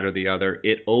one side or the other,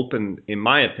 in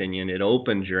my opinion, it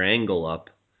opens your angle up.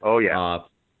 Oh yeah.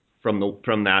 From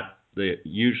the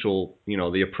usual,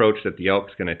 the approach that the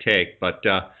elk's going to take. But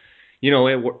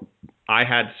I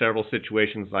had several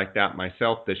situations like that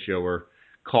myself this year, where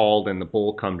called and the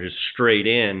bull comes just straight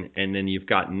in, and then you've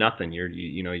got nothing.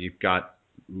 You've got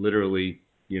literally,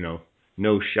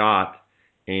 no shot.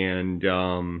 And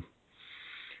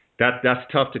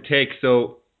that's tough to take.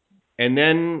 So, and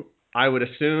then I would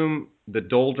assume the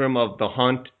doldrum of the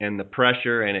hunt and the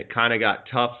pressure, and it kind of got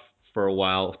tough for a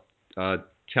while.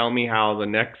 Tell me how the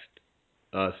next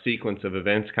sequence of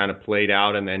events kind of played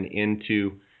out, and then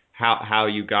into how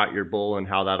you got your bull and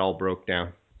how that all broke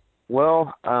down.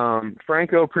 Well,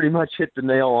 Franco pretty much hit the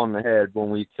nail on the head when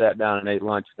we sat down and ate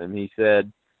lunch with him. He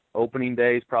said, opening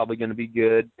day is probably going to be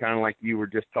good, kind of like you were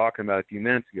just talking about a few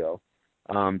minutes ago.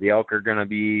 The elk are going to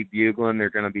be bugling. They're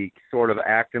going to be sort of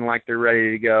acting like they're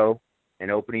ready to go, and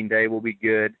opening day will be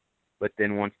good. But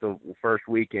then once the first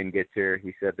weekend gets here,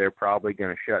 he said they're probably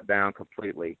going to shut down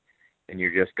completely, and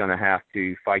you're just going to have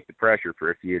to fight the pressure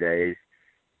for a few days,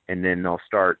 and then they'll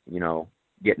start,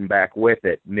 getting back with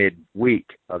it midweek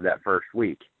of that first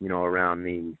week, around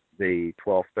the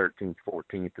 12th, 13th,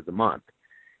 14th of the month.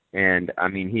 And, I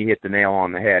mean, he hit the nail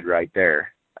on the head right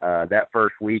there. That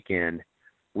first weekend,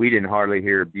 we didn't hardly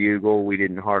hear a bugle. We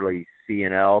didn't hardly see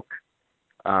an elk.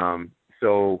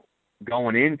 So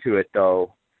going into it,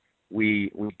 though,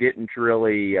 we didn't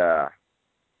really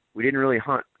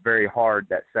hunt very hard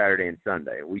that Saturday and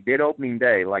Sunday. We did opening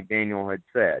day, like Daniel had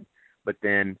said. But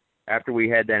then after we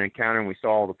had that encounter and we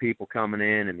saw all the people coming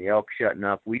in and the elk shutting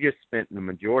up, we just spent the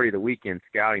majority of the weekend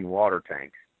scouting water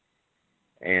tanks.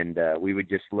 And we would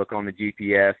just look on the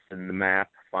GPS and the map,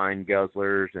 find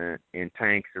guzzlers and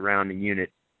tanks around the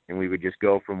unit, and we would just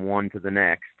go from one to the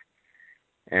next.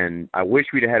 And I wish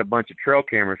we'd had a bunch of trail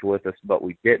cameras with us, but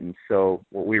we didn't. So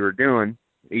what we were doing,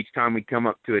 each time we'd come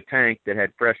up to a tank that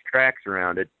had fresh tracks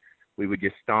around it, we would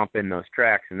just stomp in those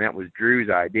tracks, and that was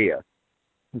Drew's idea.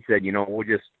 He said,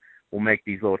 we'll make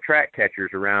these little track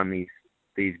catchers around these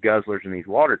guzzlers and these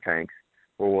water tanks,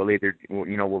 or we'll either,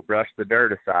 we'll brush the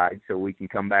dirt aside so we can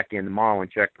come back in tomorrow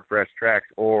and check for fresh tracks,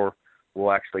 or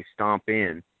we'll actually stomp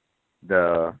in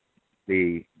the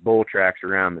bull tracks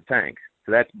around the tanks.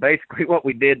 So that's basically what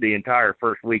we did the entire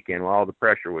first weekend while all the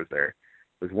pressure was there,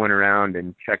 was went around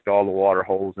and checked all the water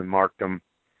holes and marked them,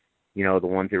 the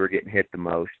ones that were getting hit the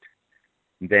most.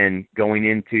 Then going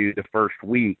into the first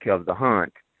week of the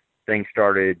hunt, things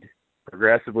started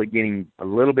progressively getting a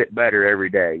little bit better every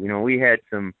day. We had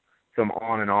some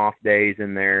on and off days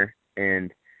in there,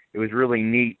 and it was really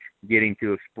neat getting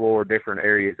to explore different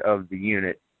areas of the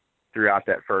unit throughout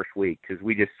that first week, because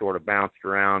we just sort of bounced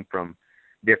around from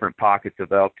different pockets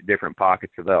of elk to different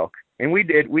pockets of elk. And we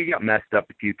got messed up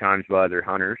a few times by other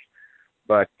hunters,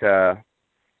 but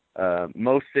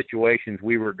most situations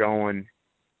we were going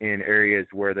in areas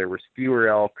where there was fewer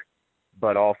elk,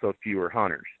 but also fewer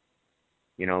hunters.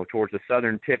 Towards the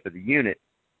southern tip of the unit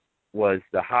was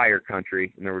the higher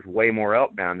country, and there was way more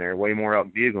elk down there, way more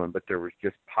elk bugling, but there was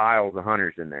just piles of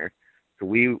hunters in there. So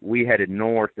we headed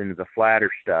north into the flatter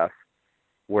stuff,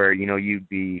 where, you'd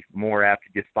be more apt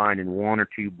to just finding one or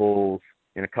two bulls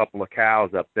and a couple of cows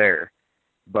up there,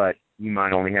 but you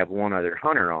might only have one other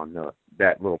hunter on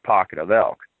that little pocket of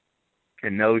elk.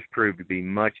 And those proved to be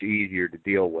much easier to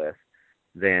deal with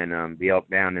than the elk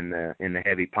down in the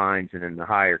heavy pines and in the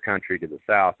higher country to the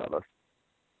south of us.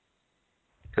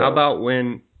 So, How about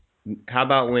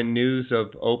when news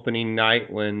of opening night,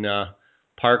 when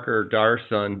Parker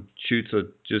Darson shoots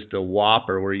just a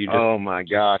whopper, where you just... Oh my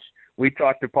gosh. We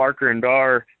talked to Parker and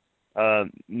Dar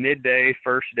midday,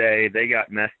 first day. They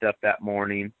got messed up that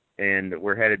morning, and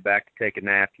we're headed back to take a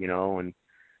nap, and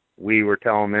we were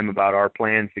telling them about our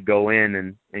plans to go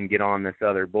in and get on this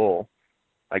other bull.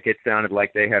 Like, it sounded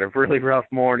like they had a really rough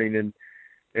morning,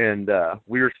 and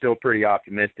we were still pretty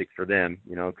optimistic for them,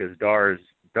 because Dar's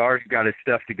got his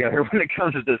stuff together when it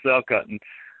comes to this elk hunting.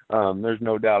 There's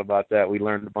no doubt about that. We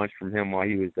learned a bunch from him while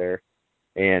he was there.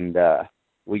 And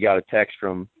we got a text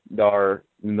from Dar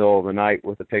in the middle of the night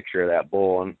with a picture of that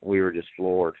bull, and we were just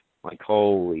floored. Like,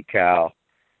 holy cow.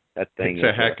 That thing is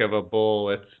a heck of a bull.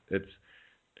 It's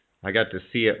I got to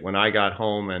see it when I got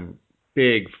home, and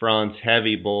big fronts,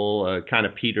 heavy bull, kind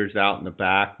of peters out in the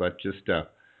back, but just a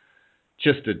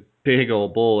big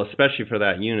old bull, especially for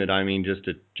that unit. I mean, just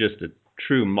a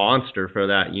true monster for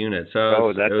that unit.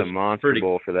 So that's a monster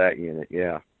bull for that unit.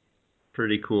 Yeah.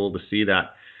 Pretty cool to see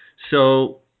that.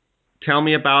 So tell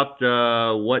me about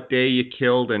what day you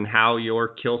killed and how your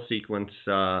kill sequence,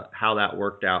 how that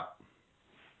worked out.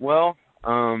 Well,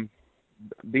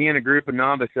 being a group of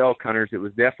novice elk hunters, it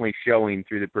was definitely showing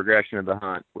through the progression of the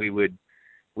hunt. We would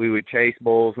chase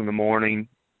bulls in the morning,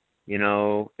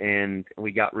 and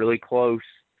we got really close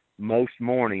most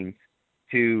mornings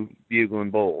to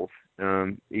bugling bulls,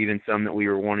 even some that we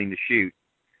were wanting to shoot.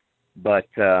 But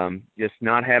just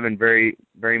not having very,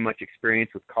 very much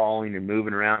experience with calling and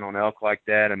moving around on elk like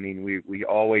that, I mean, we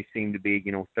always seem to be,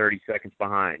 30 seconds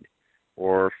behind,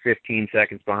 or 15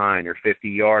 seconds behind, or 50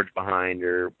 yards behind,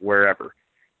 or wherever,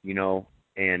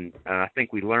 and I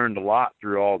think we learned a lot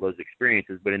through all those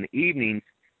experiences. But in the evenings,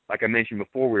 like I mentioned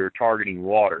before, we were targeting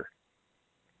water.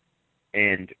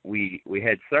 And we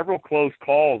had several close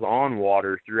calls on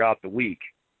water throughout the week,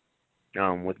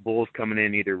 with bulls coming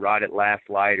in either right at last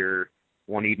light, or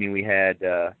one evening we had,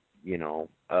 a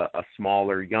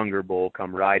smaller, younger bull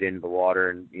come right into the water,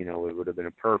 and, it would have been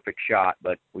a perfect shot,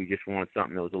 but we just wanted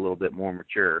something that was a little bit more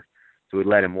mature. So we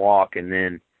let him walk, and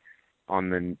then on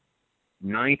the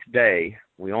 9th day,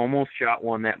 we almost shot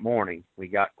one that morning. We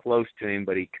got close to him,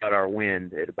 but he cut our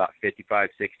wind at about 55,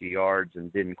 60 yards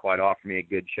and didn't quite offer me a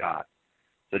good shot.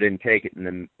 So didn't take it.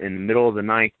 In the middle of the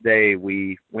 9th day,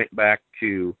 we went back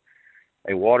to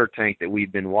a water tank that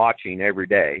we'd been watching every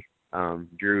day.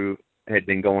 Drew had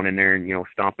been going in there and,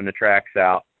 stomping the tracks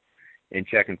out and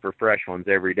checking for fresh ones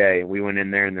every day. And we went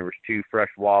in there, and there was 2 fresh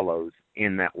wallows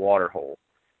in that water hole.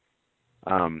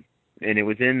 And it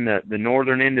was in the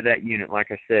northern end of that unit,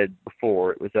 like I said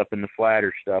before. It was up in the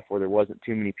flatter stuff where there wasn't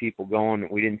too many people going.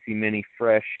 We didn't see many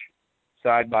fresh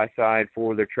side-by-side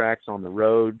four-wheeler tracks on the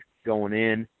road going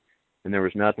in, and there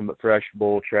was nothing but fresh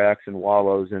bull tracks and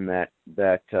wallows in that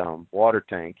water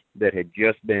tank that had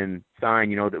just been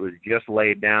signed, that was just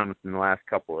laid down within the last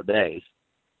couple of days.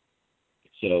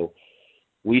 So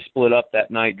we split up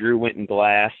that night. Drew went and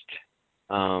glassed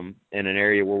in an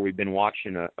area where we've been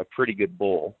watching a pretty good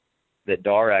bull that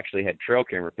Dar actually had trail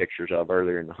camera pictures of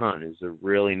earlier in the hunt. It was a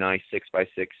really nice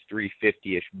 6x6,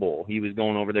 350-ish bull. He was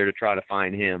going over there to try to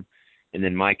find him, and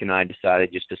then Mike and I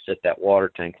decided just to sit that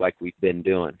water tank like we've been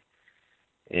doing.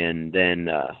 And then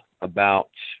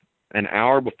about an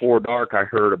hour before dark, I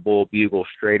heard a bull bugle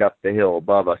straight up the hill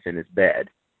above us in his bed.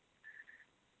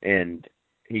 And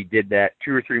he did that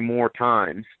 2 or 3 more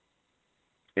times.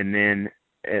 And then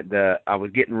I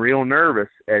was getting real nervous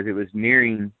as it was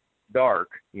nearing dark.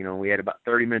 We had about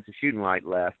 30 minutes of shooting light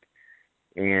left,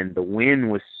 and the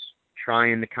wind was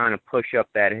trying to kind of push up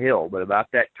that hill. But about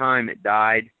that time, it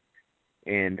died.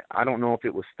 And I don't know if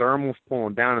it was thermals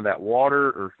pulling down to that water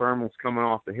or thermals coming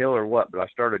off the hill or what, but I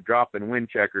started dropping wind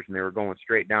checkers, and they were going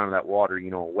straight down to that water,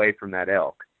 away from that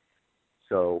elk.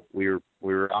 So we were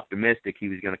we were optimistic he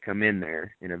was going to come in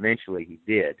there, and eventually he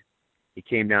did. He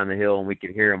came down the hill, and we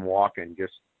could hear him walking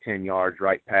just 10 yards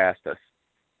right past us.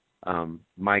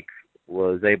 Mike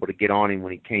was able to get on him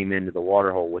when he came into the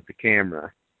water hole with the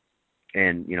camera.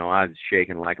 And, I was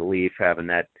shaking like a leaf having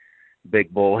that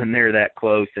big bull in there that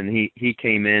close. And he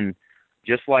came in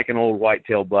just like an old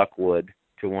whitetail buck would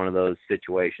to one of those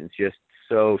situations, just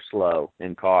so slow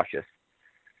and cautious.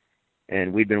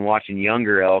 And we'd been watching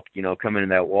younger elk, come into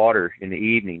that water in the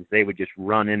evenings. They would just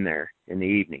run in there in the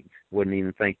evenings, wouldn't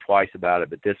even think twice about it.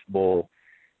 But this bull,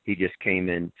 he just came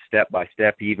in step by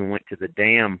step. He even went to the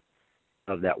dam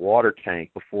of that water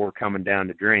tank before coming down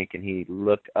to drink, and he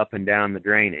looked up and down the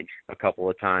drainage a couple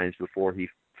of times before he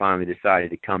finally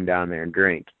decided to come down there and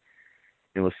drink.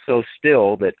 It was so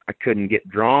still that I couldn't get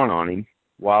drawn on him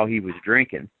while he was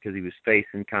drinking because he was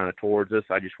facing kind of towards us.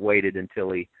 I just waited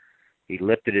until he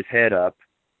lifted his head up.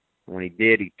 When he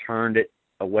did, he turned it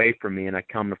away from me, and I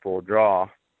come to full draw.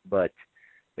 But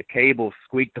the cable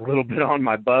squeaked a little bit on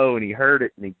my bow, and he heard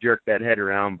it, and he jerked that head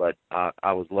around. But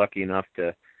I was lucky enough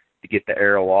to get the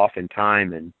arrow off in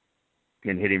time and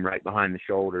hit him right behind the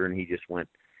shoulder, and he just went,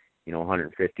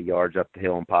 150 yards up the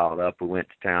hill and piled up. We went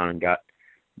to town and got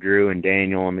Drew and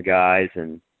Daniel and the guys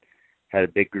and had a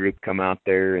big group come out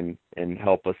there and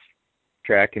help us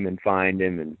track him and find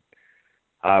him, and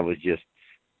I was just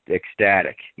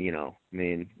ecstatic,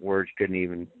 words couldn't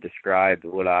even describe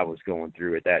what I was going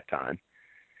through at that time.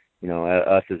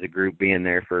 Us as a group being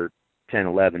there for 10,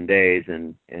 11 days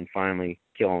and finally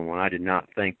killing one. I did not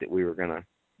think that we were going to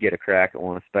get a crack at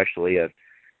one, especially a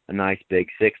nice big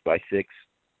 6x6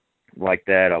 like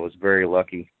that. I was very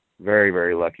lucky, very,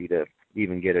 very lucky to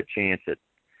even get a chance at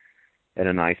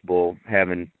a nice bull,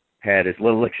 having had as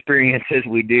little experience as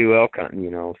we do elk hunting,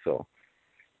 so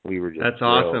we were just That's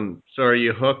thrilled. Awesome. So are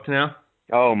you hooked now?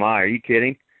 Oh my, are you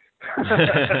kidding?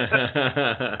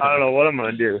 I don't know what I'm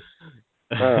going to do.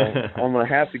 I'm going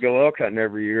to have to go elk hunting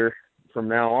every year from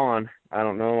now on. I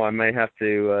don't know. I may have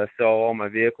to sell all my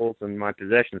vehicles and my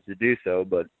possessions to do so,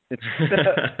 but it's,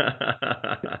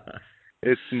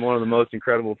 it's one of the most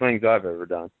incredible things I've ever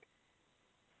done.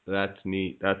 That's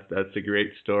neat. That's a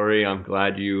great story. I'm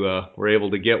glad you were able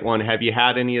to get one. Have you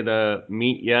had any of the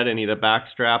meat yet? Any of the back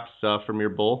straps from your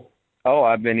bull? Oh,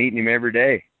 I've been eating him every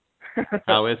day.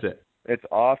 How is it? It's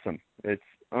awesome. It's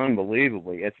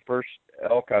unbelievably. It's the first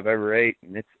elk I've ever ate,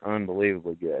 and it's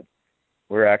unbelievably good.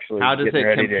 We're actually How does getting it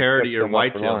ready compare to your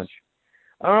whitetails?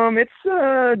 whitetails? It's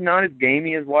not as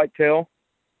gamey as whitetail.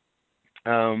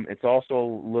 It's also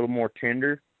a little more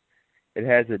tender. It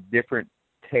has a different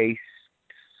taste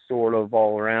sort of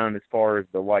all around as far as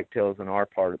the whitetails in our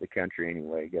part of the country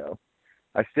anyway go.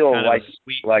 I still kind like of a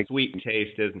sweet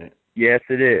taste, isn't it? Yes,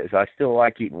 it is. I still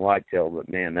like eating whitetail,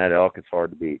 but man, that elk is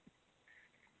hard to beat.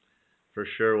 For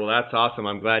sure. Well, that's awesome.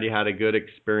 I'm glad you had a good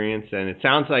experience. And it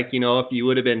sounds like, if you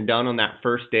would have been done on that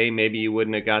first day, maybe you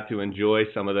wouldn't have got to enjoy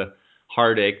some of the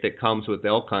heartache that comes with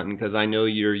elk hunting, because I know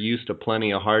you're used to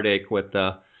plenty of heartache with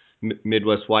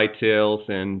Midwest whitetails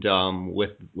and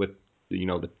with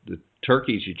the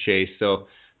turkeys you chase. So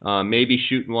maybe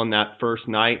shooting one that first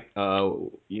night,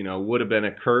 would have been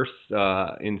a curse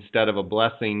instead of a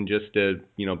blessing, just to,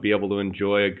 be able to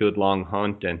enjoy a good long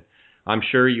hunt. And I'm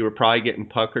sure you were probably getting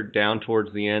puckered down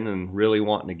towards the end and really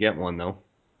wanting to get one, though.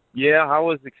 Yeah, I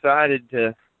was excited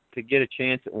to get a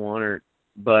chance at one,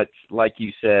 but like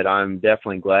you said, I'm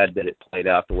definitely glad that it played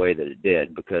out the way that it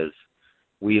did, because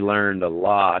we learned a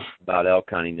lot about elk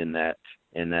hunting in that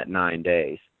 9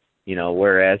 days.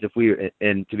 Whereas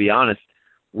and to be honest,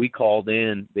 we called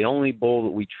in, the only bull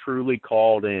that we truly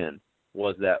called in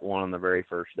was that one on the very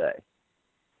first day.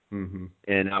 Mm-hmm.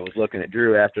 And I was looking at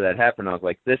Drew after that happened. I was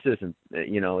like, this isn't,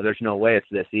 there's no way it's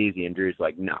this easy. And Drew's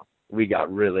like, no, we got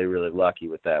really, really lucky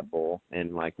with that bull.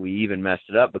 And like, we even messed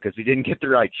it up because we didn't get the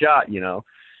right shot, And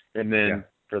then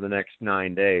for the next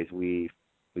 9 days, we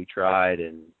tried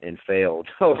and failed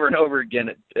over and over again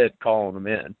at calling them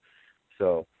in.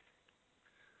 So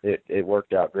it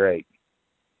worked out great.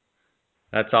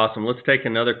 That's awesome. Let's take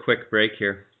another quick break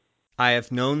here. I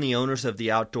have known the owners of the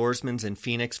Outdoorsmans in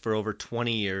Phoenix for over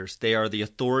 20 years. They are the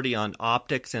authority on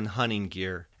optics and hunting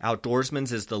gear.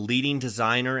 Outdoorsmans is the leading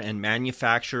designer and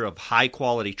manufacturer of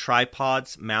high-quality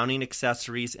tripods, mounting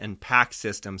accessories, and pack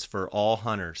systems for all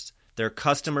hunters. Their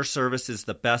customer service is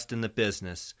the best in the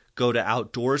business. Go to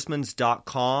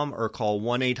outdoorsmans.com or call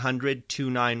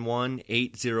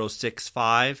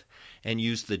 1-800-291-8065 and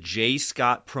use the J.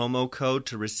 Scott promo code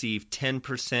to receive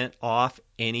 10% off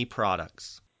any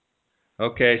products.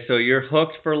 Okay, so you're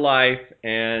hooked for life,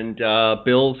 and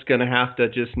Bill's going to have to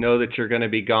just know that you're going to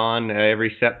be gone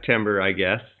every September, I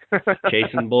guess.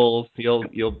 chasing bulls.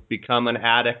 You'll become an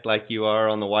addict like you are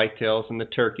on the whitetails and the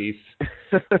turkeys.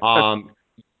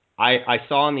 I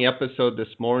saw in the episode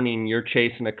this morning you're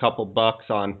chasing a couple bucks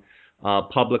on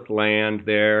public land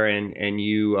there, and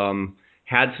you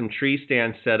had some tree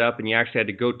stands set up, and you actually had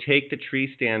to go take the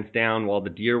tree stands down while the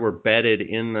deer were bedded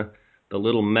in the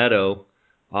little meadow,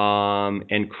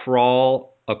 and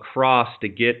crawl across to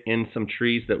get in some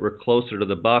trees that were closer to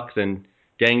the bucks. And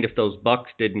danged if those bucks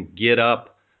didn't get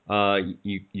up.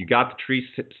 You got the tree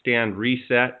stand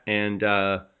reset and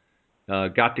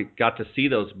got to see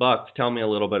those bucks. Tell me a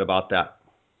little bit about that.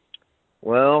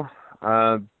 Well,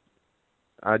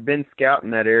 I've been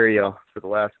scouting that area for the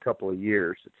last couple of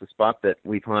years. It's a spot that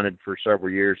we've hunted for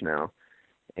several years now,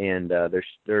 and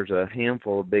there's a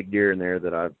handful of big deer in there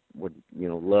that I would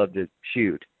love to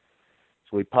shoot.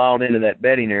 So we piled into that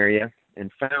bedding area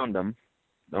and found them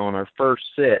on our first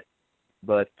sit.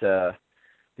 But the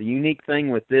unique thing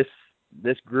with this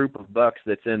group of bucks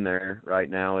that's in there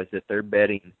right now is that they're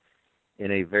bedding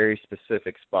in a very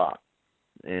specific spot,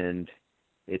 and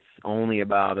it's only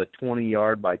about a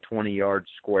 20-yard by 20-yard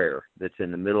square that's in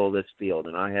the middle of this field,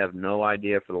 and I have no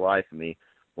idea for the life of me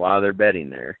why they're bedding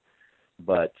there.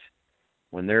 But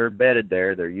when they're bedded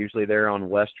there, they're usually there on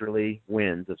westerly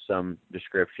winds of some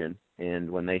description,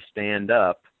 and when they stand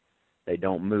up, they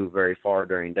don't move very far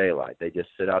during daylight. They just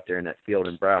sit out there in that field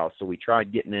and browse. So we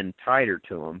tried getting in tighter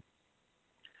to them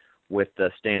with the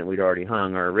stand we'd already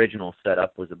hung. Our original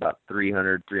setup was about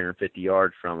 350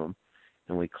 yards from them,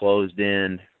 and we closed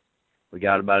in. We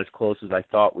got about as close as I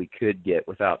thought we could get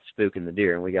without spooking the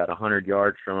deer, and we got 100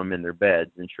 yards from them in their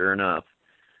beds, and sure enough,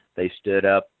 they stood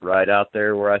up right out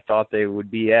there where I thought they would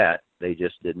be at. They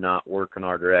just did not work in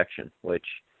our direction, which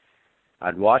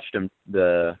I'd watched them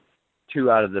the 2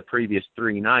 out of the previous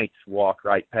 3 nights walk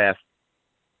right past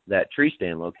that tree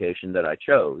stand location that I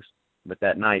chose. But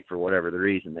that night, for whatever the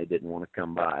reason, they didn't want to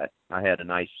come by it. I had a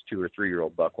nice 2 or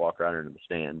 3-year-old buck walk right into the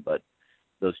stand, but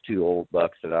those 2 old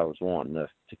bucks that I was wanting to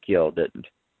kill didn't.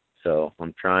 So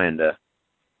I'm trying to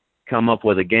come up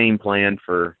with a game plan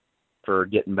for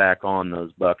getting back on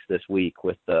those bucks this week.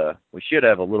 We should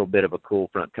have a little bit of a cool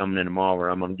front coming in tomorrow where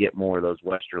I'm going to get more of those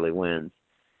westerly winds,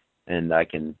 and I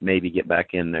can maybe get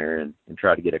back in there and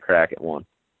try to get a crack at one.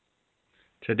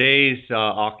 Today's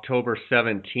October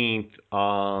 17th.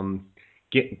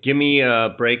 Give me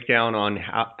a breakdown on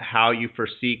how you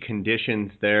foresee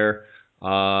conditions there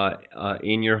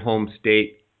in your home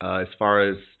state as far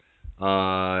as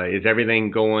is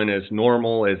everything going as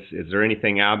normal? Is there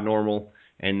anything abnormal?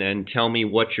 And then tell me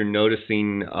what you're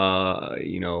noticing.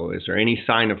 Is there any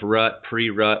sign of rut,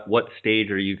 pre-rut? What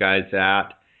stage are you guys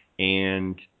at?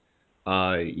 And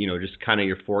just kind of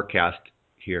your forecast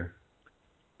here.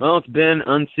 Well, it's been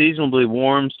unseasonably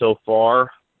warm so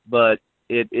far, but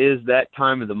it is that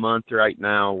time of the month right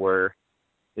now where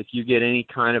if you get any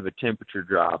kind of a temperature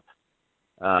drop,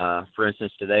 for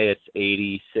instance, today it's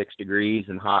 86 degrees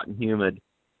and hot and humid,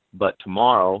 but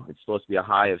tomorrow it's supposed to be a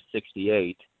high of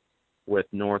 68 with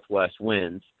northwest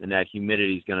winds, and that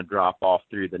humidity is going to drop off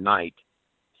through the night.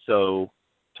 So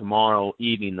tomorrow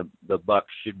evening, the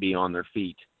bucks should be on their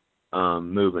feet,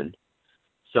 moving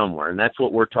somewhere. And that's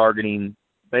what we're targeting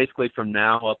basically from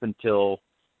now up until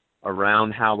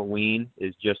around Halloween,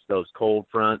 is just those cold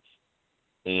fronts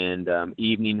and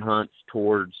evening hunts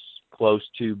towards close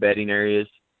to bedding areas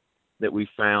that we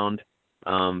found.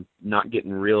 Not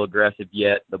getting real aggressive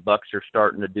yet. The bucks are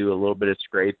starting to do a little bit of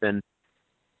scraping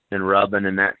and rubbing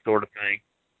and that sort of thing.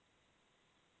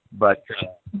 But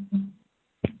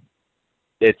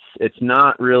it's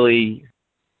not really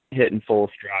hitting full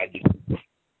stride yet.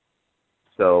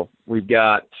 So we've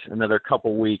got another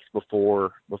couple weeks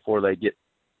before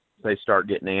they start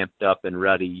getting amped up and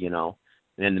ready, And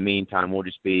in the meantime, we'll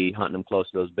just be hunting them close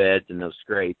to those beds and those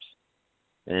scrapes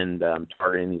and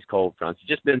targeting these cold fronts. It's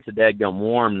just been so daggum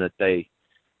warm that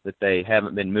they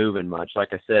haven't been moving much.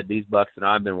 Like I said, these bucks that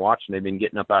I've been watching, they've been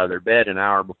getting up out of their bed an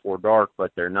hour before dark,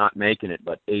 but they're not making it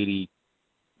but 80,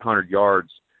 100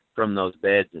 yards from those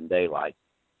beds in daylight.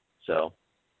 So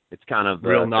it's kind of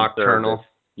real nocturnal.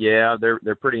 Yeah,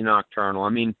 they're pretty nocturnal. I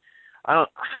mean,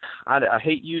 I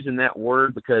hate using that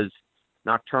word because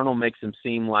nocturnal makes them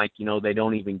seem like, they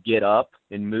don't even get up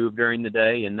and move during the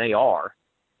day, and they are.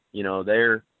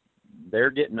 They're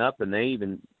getting up, and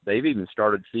they've even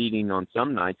started feeding on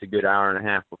some nights a good hour and a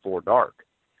half before dark.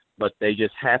 But they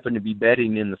just happen to be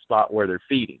bedding in the spot where they're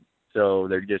feeding. So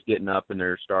they're just getting up and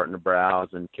they're starting to browse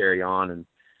and carry on, and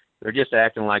they're just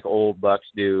acting like old bucks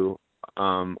do.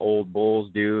 Old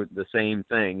bulls do the same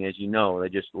thing, as they're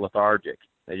just lethargic.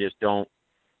 They just don't,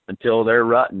 until they're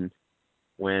rutting.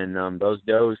 When those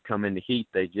does come into heat,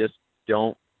 they just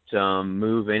don't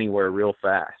move anywhere real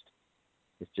fast.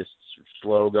 It's just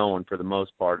slow going for the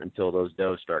most part until those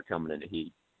does start coming into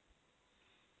heat.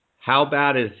 How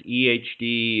bad is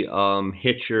EHD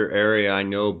hit your area? I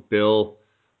know Bill,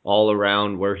 all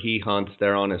around where he hunts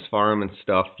there on his farm and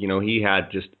stuff, he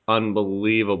had just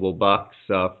unbelievable bucks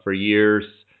for years.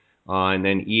 And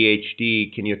then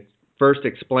EHD, can you first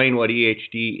explain what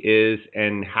EHD is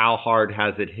and how hard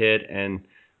has it hit, and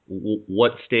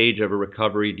what stage of a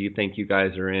recovery do you think you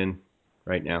guys are in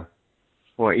right now?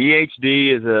 Well,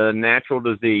 EHD is a natural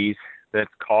disease that's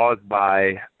caused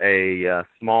by a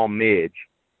small midge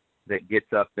that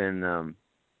gets up in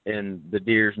the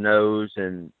deer's nose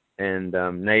and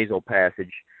nasal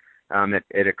passage.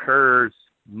 It occurs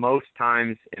most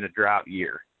times in a drought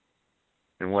year.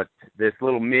 And what this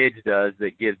little midge does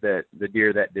that gives the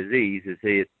deer that disease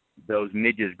is those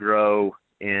midges grow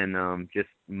in just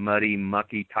muddy,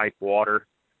 mucky type water,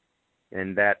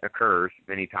 and that occurs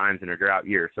many times in a drought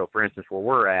year. So, for instance, where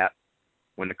we're at,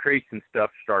 when the creeks and stuff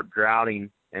start droughting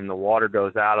and the water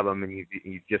goes out of them and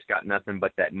you've just got nothing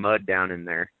but that mud down in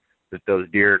there that those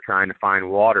deer are trying to find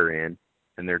water in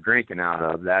and they're drinking out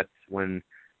of, that's when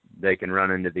they can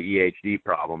run into the EHD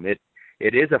problem. It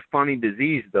is a funny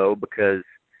disease, though, because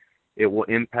it will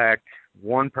impact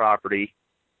one property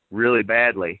really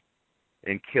badly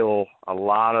and kill a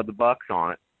lot of the bucks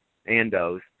on it and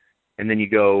does. And then you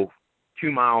go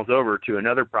 2 miles over to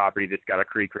another property that's got a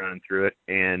creek running through it,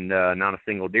 and not a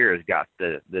single deer has got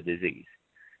the disease.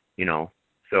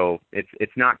 So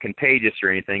it's not contagious or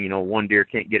anything. One deer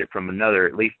can't get it from another,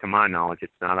 at least to my knowledge.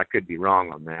 It's not. I could be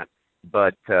wrong on that.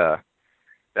 But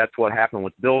that's what happened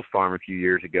with Bill's farm a few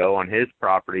years ago. On his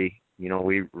property,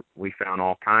 we found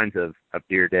all kinds of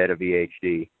deer dead of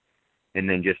EHD. And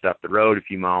then just up the road a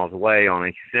few miles away on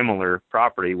a similar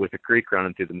property with a creek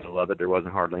running through the middle of it, there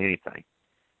wasn't hardly anything.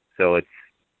 So it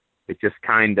just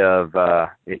kind of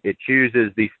it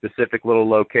chooses these specific little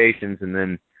locations and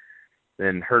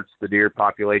then hurts the deer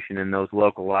population in those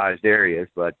localized areas,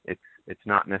 but it's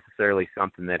not necessarily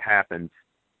something that happens,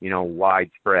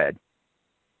 widespread.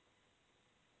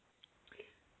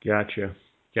 Gotcha.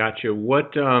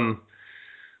 What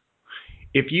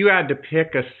if you had to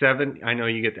pick I know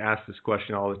you get asked this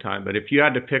question all the time, but if you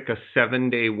had to pick a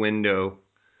 7-day window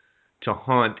to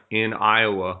hunt in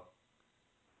Iowa,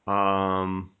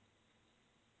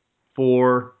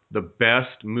 for the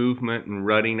best movement and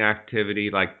rutting activity,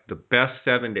 like the best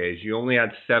 7 days, you only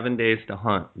had 7 days to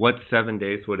hunt, what 7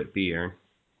 days would it be, Aaron?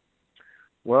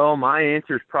 Well, my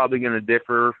answer is probably going to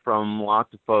differ from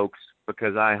lots of folks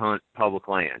because I hunt public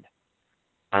land.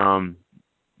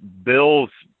 Bill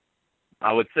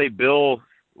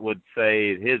would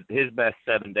say his best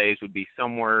 7 days would be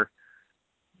somewhere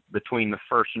between the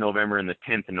 1st of November and the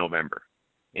 10th of November.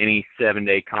 Any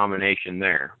 7-day combination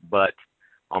there. But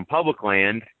on public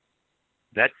land,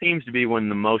 that seems to be when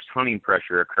the most hunting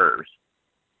pressure occurs.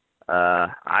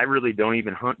 I really don't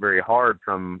even hunt very hard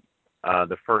from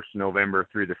the 1st of November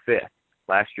through the 5th.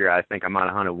 Last year, I think I might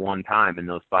have hunted one time in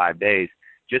those 5 days,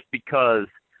 just because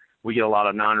we get a lot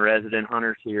of non-resident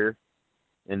hunters here,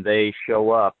 and they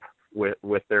show up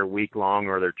with their week-long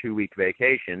or their 2-week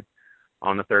vacation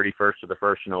on the 31st or the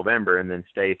 1st of November and then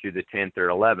stay through the 10th or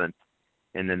 11th,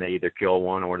 and then they either kill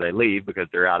one or they leave because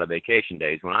they're out of vacation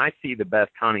days. When I see the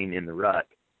best hunting in the rut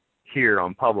here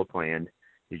on public land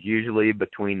is usually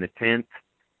between the 10th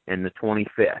and the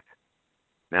 25th.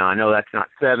 Now, I know that's not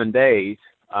 7 days,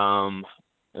 and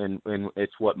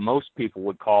it's what most people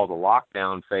would call the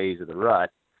lockdown phase of the rut,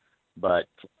 but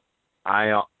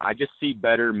I just see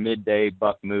better midday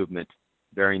buck movement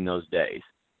during those days.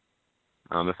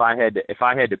 If I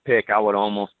had to pick, I would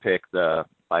almost pick the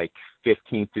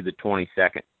 15th to the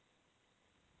 22nd.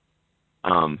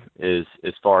 Is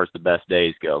as far as the best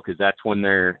days go, because that's when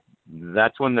they're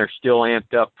still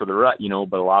amped up for the rut,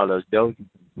 but a lot of those does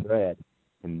bred,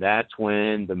 and that's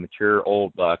when the mature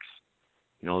old bucks,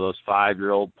 those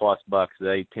 5-year-old plus bucks,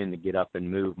 they tend to get up and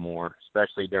move more,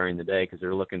 especially during the day, because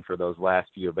they're looking for those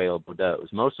last few available does.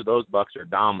 Most of those bucks are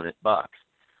dominant bucks,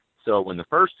 so when the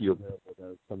first few available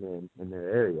does come in their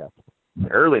area in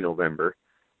early November,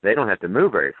 they don't have to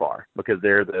move very far because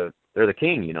they're the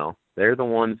king, They're the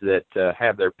ones that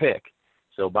have their pick.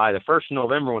 So by the 1st of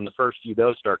November, when the first few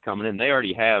does start coming in, they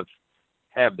already have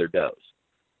their does.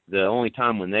 The only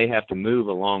time when they have to move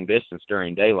a long distance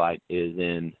during daylight is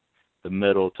in the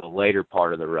middle to later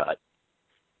part of the rut,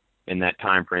 in that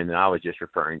time frame that I was just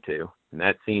referring to. And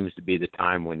that seems to be the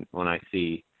time when I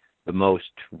see the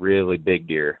most really big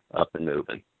deer up and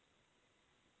moving.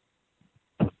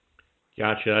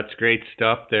 Gotcha. That's great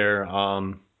stuff there.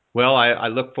 Well, I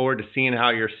look forward to seeing how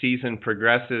your season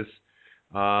progresses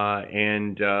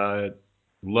and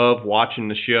love watching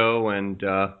the show, and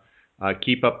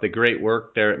keep up the great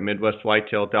work there at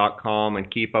MidwestWhitetail.com,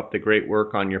 and keep up the great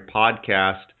work on your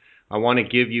podcast. I want to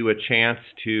give you a chance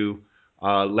to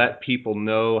let people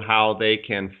know how they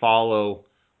can follow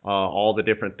all the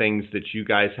different things that you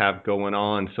guys have going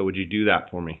on. So would you do that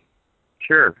for me?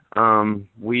 Sure.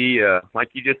 We, like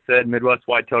you just said,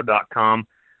 MidwestWhitetail.com.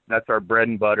 That's our bread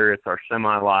and butter. It's our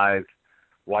semi-live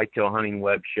whitetail hunting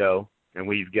web show, and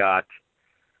we've got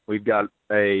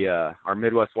our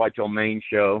Midwest Whitetail main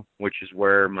show, which is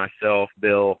where myself,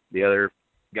 Bill, the other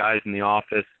guys in the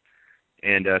office,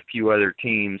 and a few other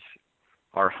teams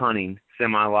are hunting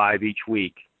semi-live each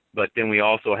week. But then we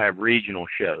also have regional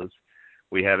shows.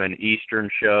 We have an Eastern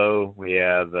show. We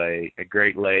have a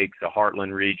Great Lakes, a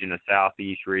Heartland region, a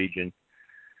Southeast region,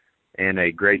 and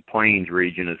a Great Plains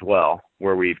region as well,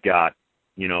 where we've got,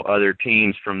 other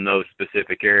teams from those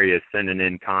specific areas sending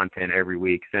in content every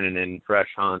week, sending in fresh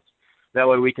hunts. That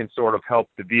way we can sort of help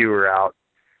the viewer out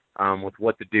with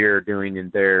what the deer are doing in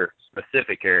their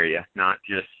specific area, not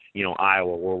just,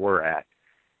 Iowa where we're at.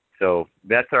 So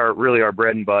that's really our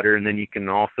bread and butter. And then you can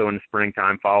also in the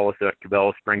springtime follow us at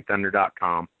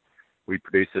CabelaSpringThunder.com. We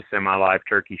produce a semi-live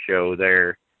turkey show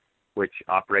there, which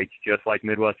operates just like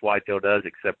Midwest Whitetail does,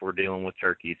 except we're dealing with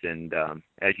turkeys. And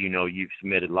as you know, you've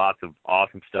submitted lots of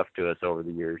awesome stuff to us over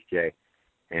the years, Jay,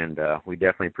 and we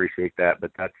definitely appreciate that.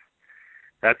 But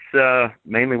that's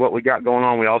mainly what we got going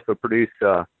on. We also produce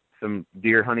some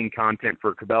deer hunting content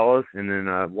for Cabela's, and then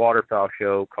a waterfowl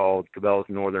show called Cabela's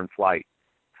Northern Flight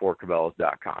for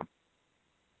Cabela's.com.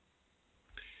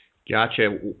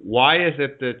 Gotcha. Why is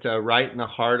it that right in the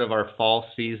heart of our fall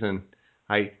season,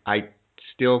 I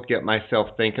still get myself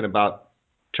thinking about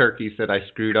turkeys that I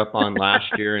screwed up on last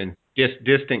year, and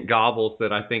distant gobbles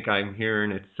that I think I'm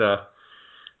hearing? It's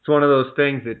one of those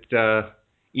things that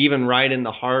even right in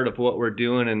the heart of what we're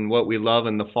doing and what we love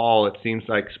in the fall, it seems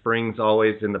like spring's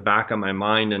always in the back of my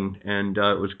mind, and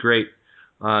it was great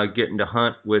getting to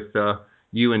hunt with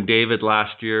you and David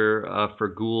last year for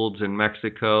Gould's in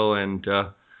Mexico, and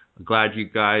glad you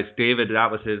guys, David,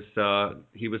 that was his,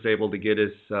 he was able to get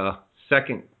his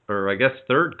second, or I guess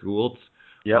third Gould's.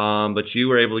 Yep. But you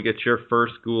were able to get your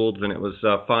first Gould's, and it was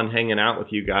fun hanging out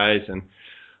with you guys, and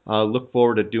look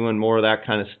forward to doing more of that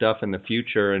kind of stuff in the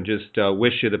future, and just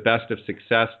wish you the best of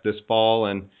success this fall,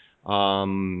 and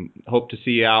hope to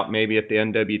see you out maybe at the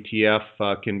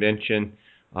NWTF convention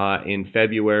in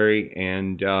February.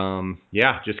 And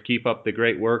just keep up the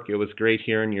great work. It was great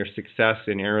hearing your success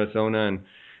in Arizona,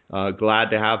 and glad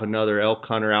to have another elk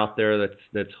hunter out there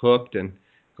that's hooked, and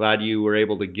glad you were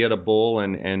able to get a bull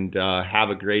and have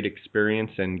a great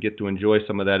experience and get to enjoy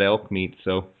some of that elk meat.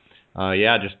 So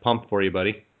just pumped for you,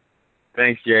 buddy.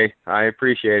 Thanks, Jay. I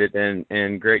appreciate it,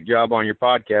 and great job on your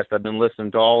podcast. I've been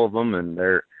listening to all of them, and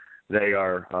they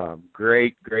are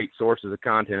great sources of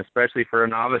content, especially for a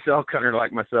novice elk hunter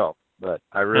like myself. But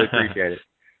I really appreciate it.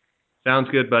 Sounds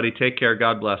good, buddy. Take care.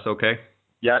 God bless. Okay.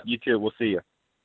 Yeah, you too. We'll see you.